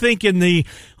don't think we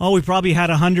probably had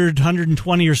 100,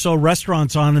 120 or so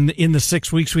restaurants on in the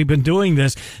 6 weeks we've been doing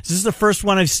this. This is the first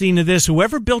one I've seen of this.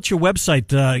 Whoever built your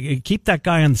website, keep that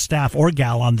guy on the staff or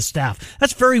gal on the staff.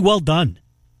 That's very well done.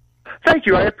 Thank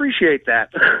you. I appreciate that.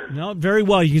 No, very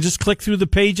well. You can just click through the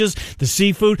pages, the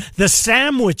seafood, the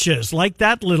sandwiches, like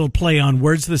that little play on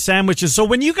words, the sandwiches. So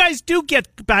when you guys do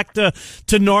get back to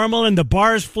normal and the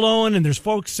bar's flowing and there's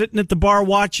folks sitting at the bar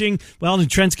watching, well, in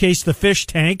Trent's case, the fish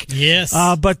tank. Yes.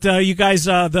 But you guys,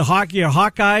 the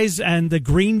Hawkeyes and the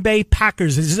Green Bay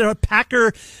Packers, is there a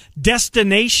Packer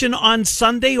destination on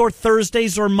Sunday or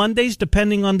Thursdays or Mondays,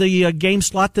 depending on the game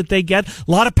slot that they get?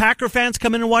 A lot of Packer fans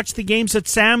come in and watch the games at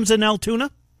Sam's in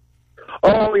Altoona?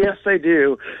 Oh, yes, they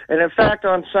do. And in fact,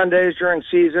 on Sundays during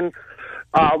season,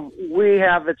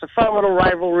 it's a fun little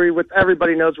rivalry with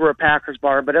everybody knows we're a Packers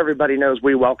bar, but everybody knows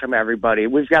we welcome everybody.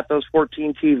 We've got those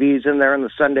 14 TVs in there and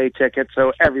the Sunday ticket,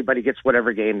 so everybody gets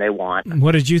whatever game they want.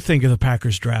 What did you think of the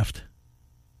Packers draft?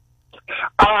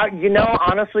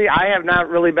 Honestly, I have not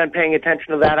really been paying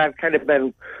attention to that. I've kind of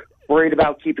been worried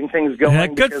about keeping things going. Yeah,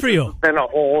 good for you. There's been a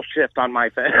whole shift on my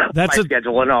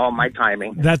schedule and all my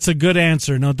timing. That's a good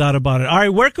answer, no doubt about it. All right,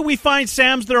 where can we find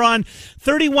Sam's? They're on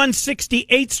 3160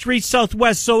 8th Street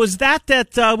Southwest. So is that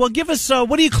give us,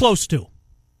 what are you close to?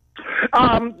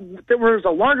 There's a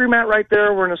laundromat right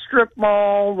there. We're in a strip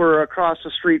mall. We're across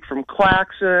the street from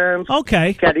Claxons.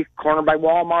 Okay. Caddy corner by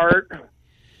Walmart.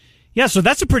 Yeah, so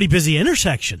that's a pretty busy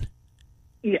intersection.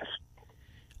 Yes.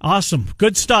 Awesome.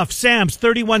 Good stuff. Sam's,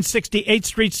 3160 8th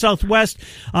Street Southwest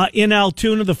in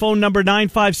Altoona. The phone number,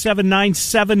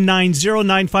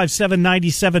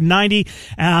 957-9790,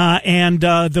 957-9790. And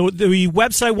the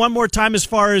website, one more time, as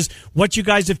far as what you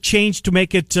guys have changed to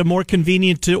make it more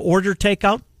convenient to order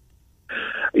takeout?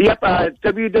 Yep,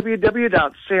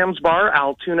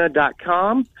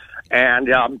 www.samsbaraltoona.com.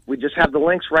 And we just have the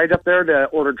links right up there to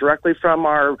order directly from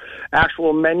our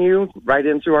actual menu right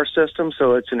in through our system,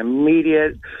 so it's an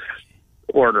immediate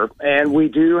order. And we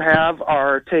do have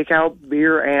our takeout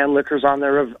beer and liquors on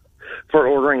there for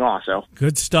ordering also.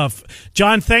 Good stuff.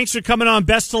 John, thanks for coming on.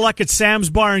 Best of luck at Sam's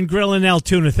Bar and Grill in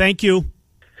Altoona. Thank you.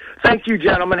 Thank you,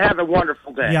 gentlemen. Have a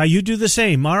wonderful day. Yeah, you do the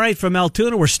same. All right, from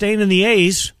Altoona, we're staying in the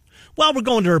A's. Well, we're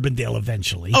going to Urbandale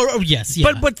eventually. Oh yes,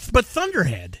 yeah. But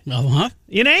Thunderhead. Uh-huh.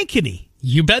 In Ankeny.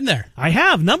 You've been there. I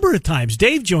have, number of times.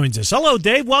 Dave joins us. Hello,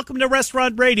 Dave. Welcome to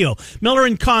Restaurant Radio. Miller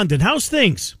and Condon. How's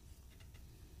things?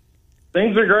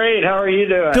 Things are great. How are you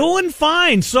doing? Doing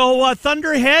fine. So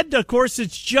Thunderhead, of course,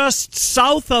 it's just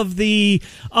south of DMAC.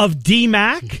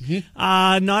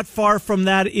 Mm-hmm. Not far from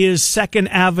that is 2nd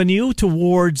Avenue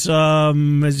towards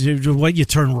you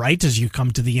turn right as you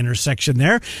come to the intersection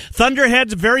there.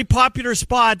 Thunderhead's a very popular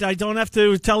spot. I don't have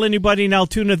to tell anybody in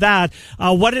Altoona that.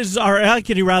 What's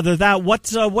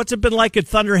it been like at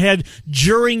Thunderhead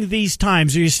during these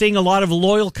times? Are you seeing a lot of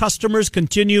loyal customers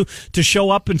continue to show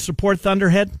up and support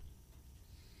Thunderhead?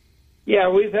 Yeah,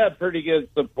 we've had pretty good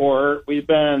support. We've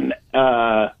been,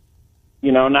 not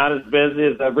as busy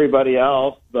as everybody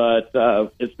else, but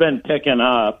it's been picking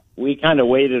up. We kind of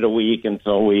waited a week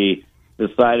until we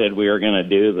decided we were going to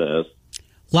do this.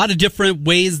 A lot of different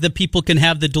ways that people can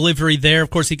have the delivery there.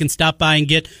 Of course, you can stop by and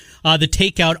get the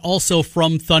takeout also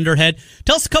from Thunderhead.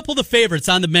 Tell us a couple of the favorites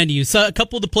on the menu. So a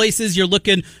couple of the places you're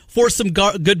looking for some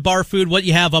good bar food, what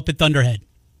you have up at Thunderhead.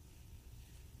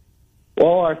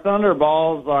 Well, our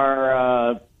Thunderballs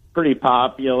are pretty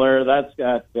popular. That's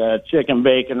got chicken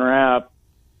bacon wrap,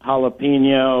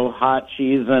 jalapeno, hot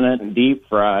cheese in it, and deep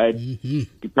fried. Mm-hmm.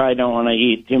 You probably don't want to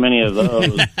eat too many of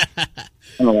those.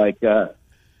 Like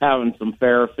having some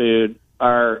fair food.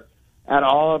 At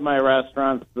all of my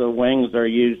restaurants, the wings are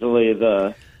usually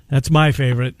That's my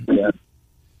favorite. Yeah.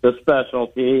 The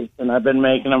specialty, and I've been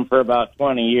making them for about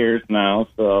 20 years now.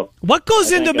 So, what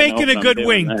goes into making a good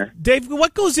wing, Dave?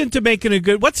 What goes into making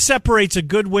what separates a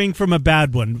good wing from a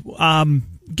bad one?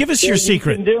 Give us your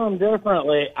secret. You can do them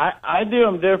differently. I do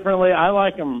them differently. I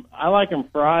like them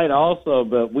fried also,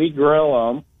 but we grill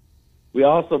them. We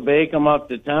also bake them up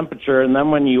to temperature, and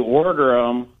then when you order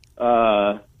them,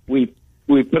 we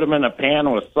put them in a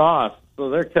pan with sauce. So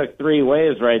they're cooked 3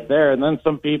 ways right there, and then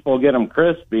some people get them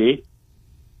crispy.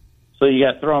 So you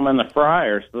got to throw them in the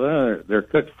fryer. So they're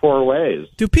cooked 4 ways.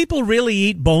 Do people really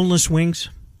eat boneless wings?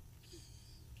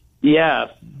 Yes.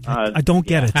 I don't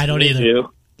get it. I don't either.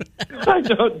 I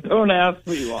don't ask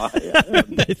me why.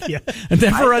 Yeah, I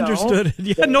never understood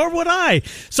it. Yeah, nor would I.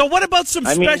 So what about some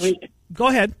special... Go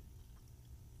ahead.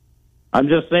 I'm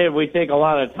just saying we take a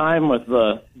lot of time with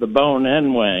the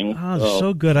bone-in wing. Oh,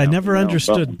 so good. I never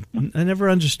understood. I never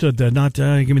understood that. Not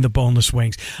give me the boneless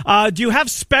wings. Do you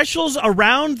have specials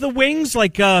around the wings?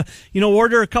 Like,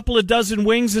 order a couple of dozen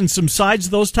wings and some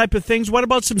sides, those type of things? What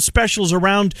about some specials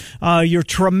around your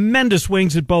tremendous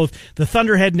wings at both the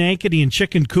Thunderhead and Ankeny and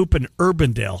Chicken Coop and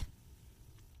Urbandale?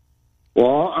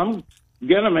 Well,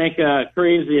 going to make a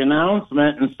crazy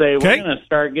announcement and say we're going to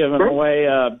start giving away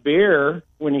beer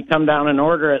when you come down and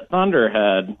order at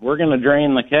Thunderhead. We're going to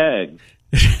drain the kegs.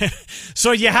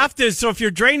 So you have to. So if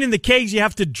you're draining the kegs, you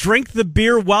have to drink the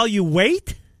beer while you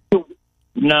wait.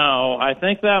 No, I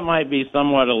think that might be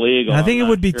somewhat illegal. I think it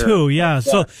would be too. Yeah.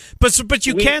 So, but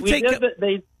you can't take.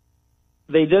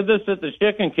 They did this at the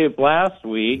Chicken Coop last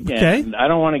week, and I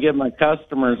don't want to give my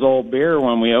customers old beer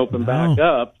when we open back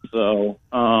up. So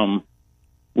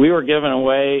we were giving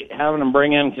away, having them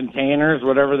bring in containers,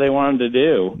 whatever they wanted to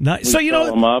do. So fill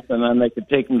them up, and then they could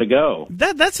take them to go.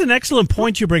 That's an excellent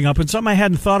point you bring up, and something I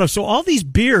hadn't thought of. So all these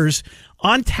beers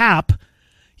on tap,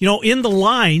 in the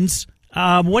lines.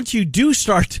 Once you do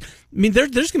start,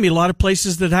 there's going to be a lot of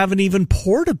places that haven't even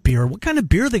poured a beer. What kind of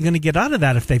beer are they going to get out of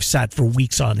that if they've sat for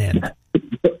weeks on end?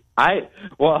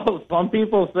 Some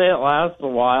people say it lasts a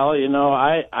while.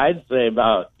 I'd say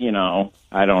about,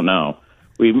 I don't know.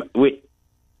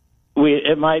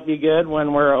 It might be good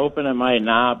when we're open. It might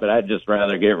not, but I'd just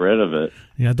rather get rid of it.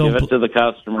 Yeah, give it to the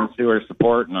customers who are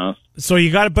supporting us. So you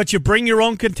got it, but you bring your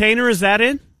own container. Is that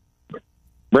in?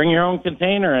 Bring your own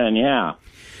container in. Yeah.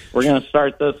 We're going to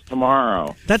start this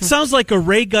tomorrow. That sounds like a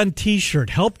Ray Gun T-shirt.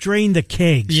 Help drain the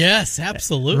kegs. Yes,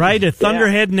 absolutely. Right, at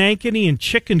Thunderhead and Ankeny and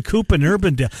Chicken Coop and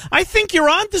Urbandale. I think you're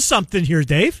on to something here,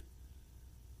 Dave.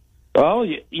 Well,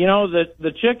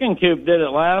 the Chicken Coop did it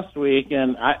last week,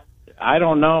 and I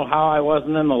don't know how I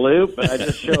wasn't in the loop, but I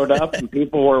just showed up, and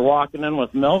people were walking in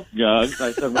with milk jugs.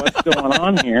 I said, what's going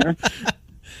on here?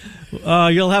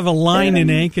 You'll have a line in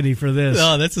Ankeny for this.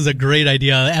 Oh, this is a great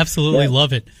idea. I absolutely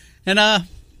love it. And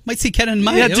might see Ken and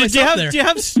Mike. Yeah, do you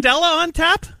have Stella on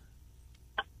tap?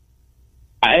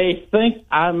 I think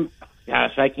I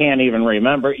can't even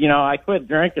remember. I quit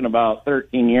drinking about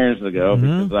 13 years ago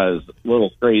because I was a little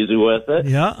crazy with it.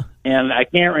 Yeah. And I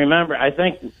can't remember. I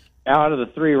think out of the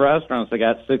 3 restaurants, I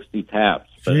got 60 taps.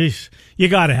 Jeez. You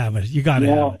got to have it. You got to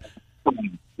have it.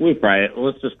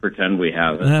 Let's just pretend we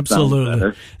have it.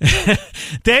 Absolutely.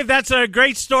 Dave, that's a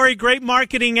great story, great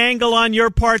marketing angle on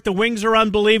your part. The wings are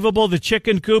unbelievable. The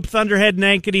Chicken Coop, Thunderhead, and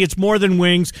Ankeny, it's more than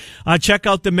wings. Check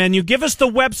out the menu. Give us the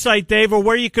website, Dave, or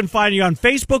where you can find you on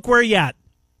Facebook. Where are you at?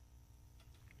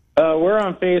 We're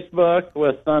on Facebook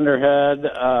with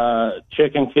Thunderhead,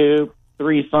 Chicken Coop,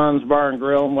 Three Sons Bar and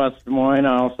Grill in West Des Moines.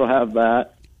 I also have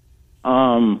that.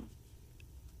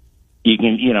 You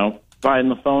can,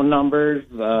 find the phone numbers.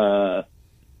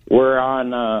 We're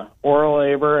on Oral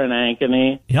Labor in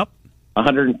Ankeny. Yep.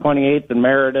 128th and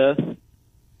Meredith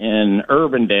in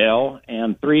Urbandale,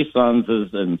 and Three Sons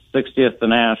is in 60th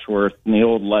and Ashworth in the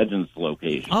old Legends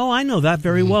location. Oh, I know that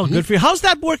very well. Good for you. How's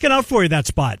that working out for you, that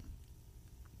spot?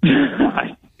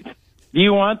 Do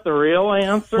you want the real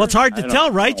answer? Well, it's hard to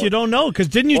tell, right? You don't know, because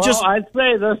didn't you just... I'd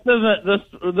say this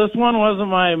one wasn't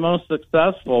my most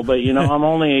successful, but, I'm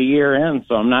only a year in,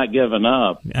 so I'm not giving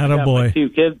up. Attaboy. I got my 2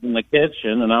 kids in the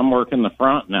kitchen, and I'm working the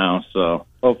front now, so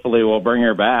hopefully we'll bring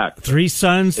her back. Three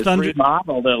Sons, it's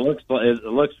remodeled. It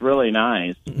looks really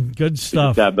nice. Good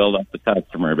stuff. Got to build up the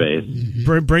customer base.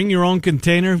 Bring your own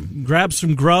container, grab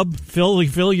some grub, fill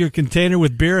your container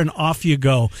with beer, and off you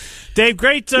go. Dave,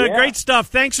 great stuff.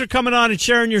 Thanks for coming on and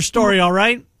sharing your story, all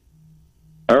right?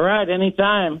 All right,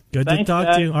 anytime. Good to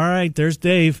talk to you. All right, there's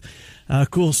Dave.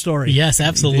 Cool story. Yes,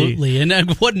 absolutely. Indeed.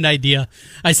 And what an idea.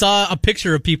 I saw a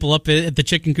picture of people up at the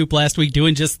Chicken Coop last week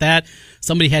doing just that.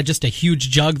 Somebody had just a huge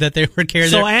jug that they were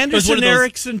carrying. So Anderson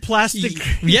Erickson plastic.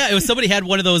 Yeah, somebody had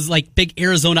one of those like big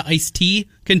Arizona iced tea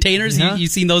containers. Yeah.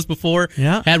 You've seen those before.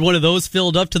 Yeah. Had one of those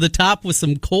filled up to the top with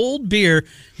some cold beer.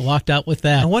 Walked out with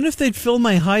that. I wonder if they'd fill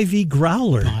my Hy-Vee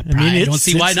growler. I don't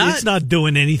see why not. It's not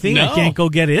doing anything. No. I can't go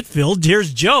get it filled.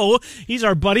 Here's Joe. He's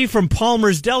our buddy from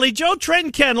Palmer's Deli. Joe, Trent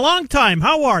and Ken, long time.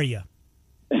 How are you?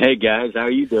 Hey, guys. How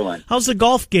are you doing? How's the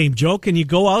golf game, Joe? Can you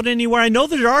go out anywhere? I know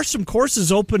there are some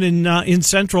courses open in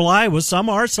central Iowa. Some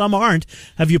are, some aren't.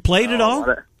 Have you played at all?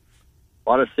 A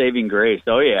lot of saving grace.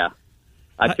 Oh, yeah.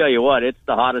 I tell you what, it's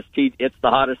the hottest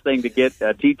thing to get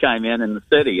tee time in the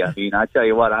city. I mean, I tell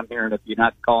you what, I'm hearing if you're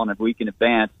not calling a week in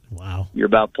advance, wow, you're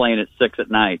about playing at 6 at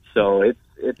night. So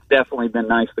it's definitely been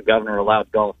nice the governor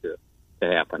allowed golf to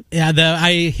happen. Yeah,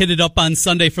 I hit it up on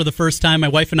Sunday for the first time. My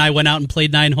wife and I went out and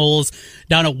played 9 holes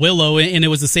down at Willow, and it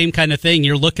was the same kind of thing.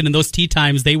 You're looking in those tee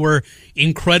times. They were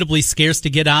incredibly scarce to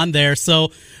get on there. So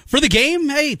for the game,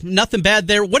 hey, nothing bad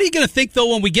there. What are you going to think,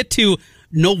 though, when we get to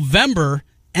November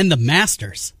and the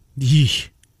Masters? Yeesh.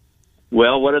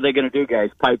 Well, what are they going to do, guys?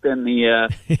 Pipe in the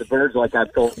birds like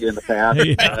I've told you in the past.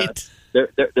 Right.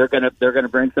 They're going to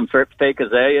bring some fake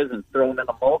azaleas and throw them in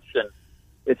the mulch, and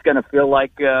it's going to feel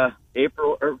like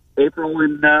April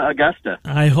in Augusta.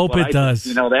 I hope it does.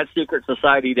 That secret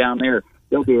society down there,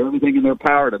 they'll do everything in their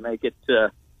power to make it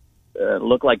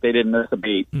look like they didn't miss a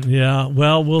beat. Yeah,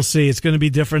 well, we'll see. It's going to be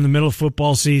different in the middle of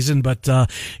football season, but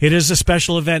it is a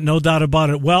special event, no doubt about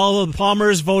it. Well,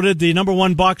 Palmer's voted the number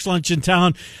one box lunch in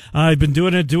town. I've been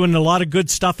doing a lot of good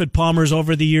stuff at Palmer's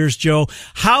over the years, Joe.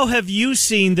 How have you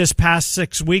seen this past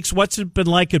 6 weeks? What's it been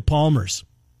like at Palmer's?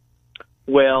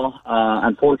 Well,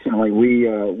 unfortunately,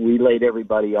 we laid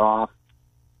everybody off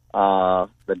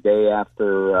the day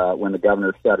after when the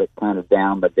governor shut it kind of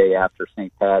down, the day after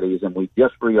St. Patty's, and we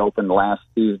just reopened last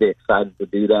Tuesday, excited to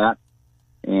do that.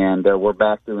 And we're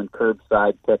back doing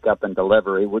curbside pickup and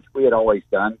delivery, which we had always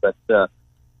done, but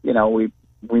we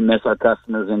miss our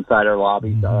customers inside our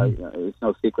lobbies. It's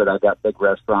no secret I've got big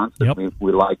restaurants, and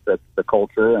we like the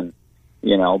culture, and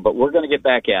but we're going to get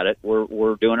back at it.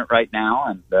 We're doing it right now,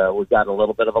 and we've got a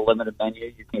little bit of a limited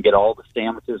menu. You can get all the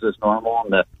sandwiches as normal,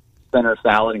 and the spinner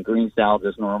salad and green salad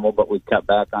as normal, but we've cut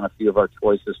back on a few of our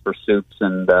choices for soups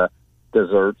and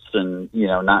desserts, and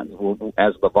not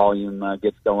as the volume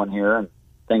gets going here and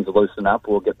things loosen up,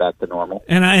 we'll get back to normal.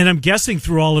 And I'm guessing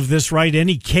through all of this, right,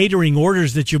 any catering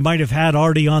orders that you might have had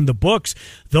already on the books,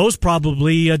 those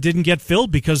probably didn't get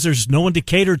filled because there's no one to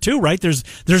cater to, right? There's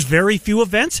very few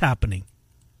events happening.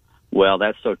 Well,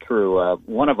 that's so true.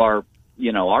 One of our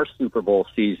Super Bowl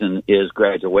season is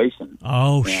graduation.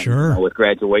 Oh, and, sure. With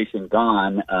graduation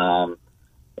gone,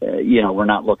 we're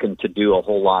not looking to do a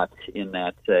whole lot in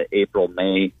that April,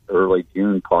 May, early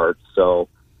June part. So,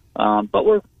 but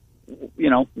we're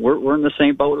in the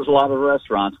same boat as a lot of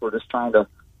restaurants. We're just trying to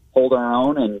hold our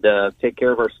own and take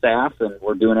care of our staff, and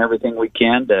we're doing everything we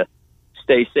can to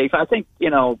stay safe. I think,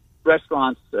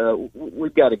 restaurants,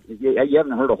 we've got you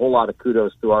haven't heard a whole lot of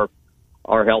kudos to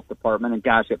our health department. And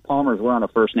gosh, at Palmer's, we're on a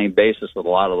first name basis with a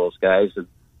lot of those guys, and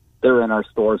they're in our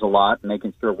stores a lot,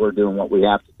 making sure we're doing what we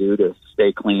have to do to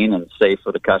stay clean and safe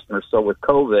for the customers. So with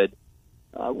COVID,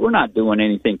 we're not doing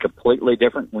anything completely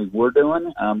different than we were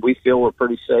doing. We feel we're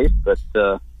pretty safe, but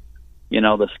the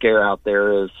scare out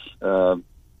there is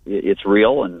it's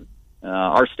real, and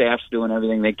our staff's doing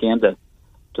everything they can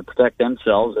to protect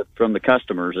themselves from the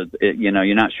customers.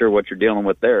 You're not sure what you're dealing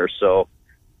with there, so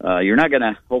you're not going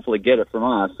to hopefully get it from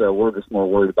us. We're just more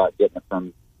worried about getting it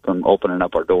from opening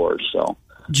up our doors. So,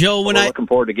 Joe, we're looking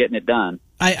forward to getting it done.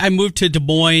 I moved to Des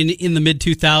Moines in the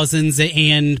mid-2000s,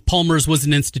 and Palmer's was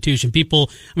an institution.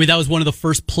 That was one of the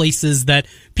first places that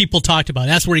people talked about.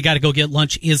 That's where you got to go get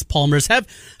lunch, is Palmer's.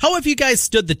 How have you guys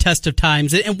stood the test of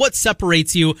times, and what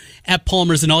separates you at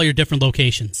Palmer's in all your different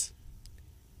locations?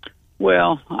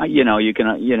 Well, you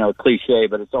can, cliche,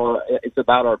 but it's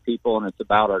about our people and it's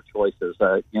about our choices.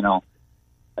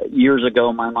 Years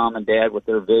ago, my mom and dad, with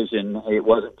their vision, it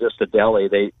wasn't just a deli.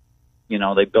 They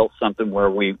built something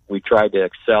where we tried to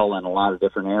excel in a lot of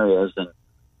different areas, and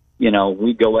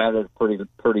we go at it a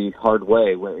pretty hard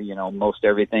way. Where most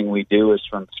everything we do is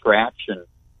from scratch, and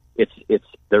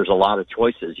there's a lot of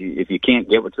choices. If you can't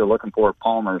get what you're looking for at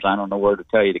Palmer's, I don't know where to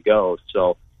tell you to go.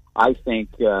 So I think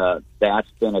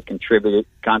that's been a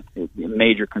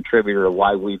major contributor to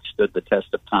why we've stood the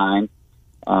test of time.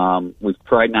 We've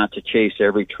tried not to chase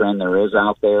every trend there is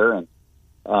out there, and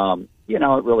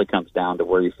it really comes down to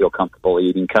where you feel comfortable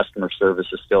eating. Customer service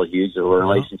is still huge. The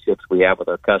relationships we have with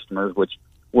our customers, which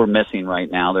we're missing right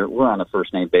now. We're on a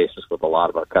first name basis with a lot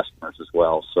of our customers as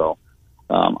well. So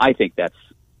I think that's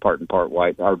part and part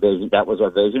why that was our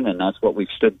vision, and that's what we've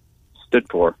stood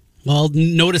for. Well,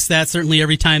 notice that certainly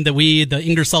every time that the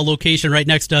Ingersoll location right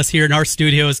next to us here in our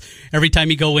studios, every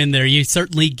time you go in there, you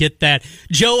certainly get that.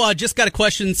 Joe, just got a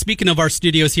question. Speaking of our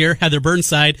studios here, Heather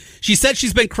Burnside, she said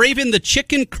she's been craving the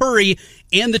chicken curry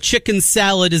and the chicken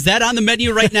salad. Is that on the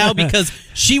menu right now? Because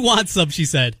she wants some, she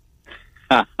said.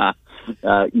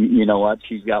 You know what?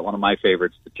 She's got one of my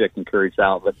favorites, the chicken curry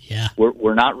salad. But yeah,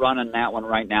 we're not running that one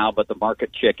right now, but the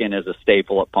market chicken is a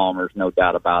staple at Palmer's, no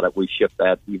doubt about it. We ship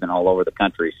that even all over the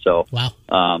country. So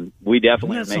wow. We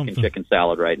definitely are making chicken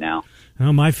salad right now.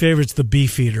 Oh, my favorite's the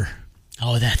Beefeater.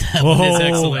 Oh, that is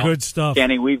excellent. Good stuff.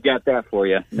 Kenny, we've got that for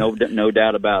you. No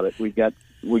doubt about it. We got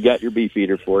your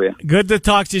Beefeater for you. Good to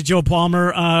talk to you, Joe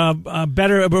Palmer.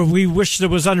 We wish it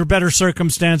was under better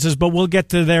circumstances, but we'll get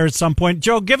to there at some point.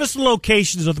 Joe, give us the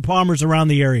locations of the Palmers around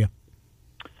the area.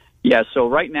 Yeah, so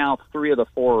right now 3 of the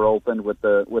 4 are open with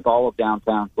all of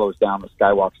downtown closed down. The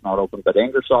Skywalk's not open, but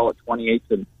Ingersoll at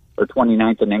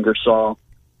 29th and Ingersoll,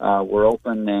 we're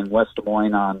open in West Des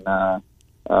Moines on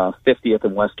 50th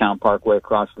and Westtown Parkway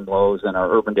across from Lowe's, and our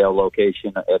Urbandale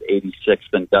location at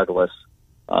 86th and Douglas.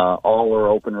 All are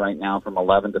open right now from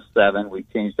 11 to 7.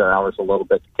 We've changed our hours a little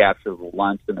bit to capture the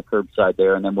lunch and the curbside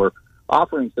there, and then we're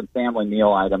offering some family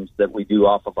meal items that we do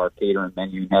off of our catering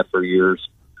menu and have for years.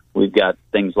 we've got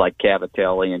things like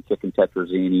cavatelli and chicken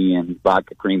tetrazzini and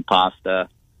vodka cream pasta.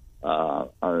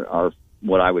 Our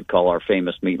what I would call our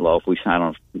famous meatloaf. I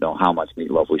don't know how much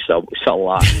meatloaf we sell. We sell a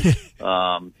lot.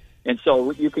 And so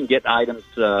you can get items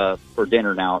for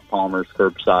dinner now at Palmer's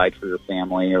curbside for your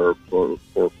family or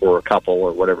for a couple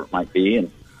or whatever it might be.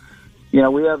 And, you know,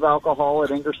 we have alcohol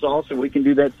at Ingersoll, so we can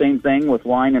do that same thing with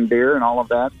wine and beer and all of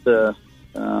that.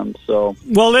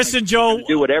 Well, listen, Joe.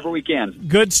 Do whatever we can.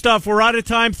 Good stuff. We're out of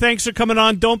time. Thanks for coming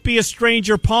on. Don't be a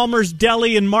stranger. Palmer's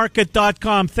Deli and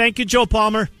Market.com. Thank you, Joe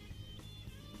Palmer.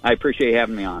 I appreciate you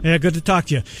having me on. Yeah, good to talk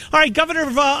to you. All right, Governor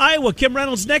of Iowa, Kim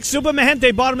Reynolds next. Zuba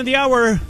Mahente, bottom of the hour.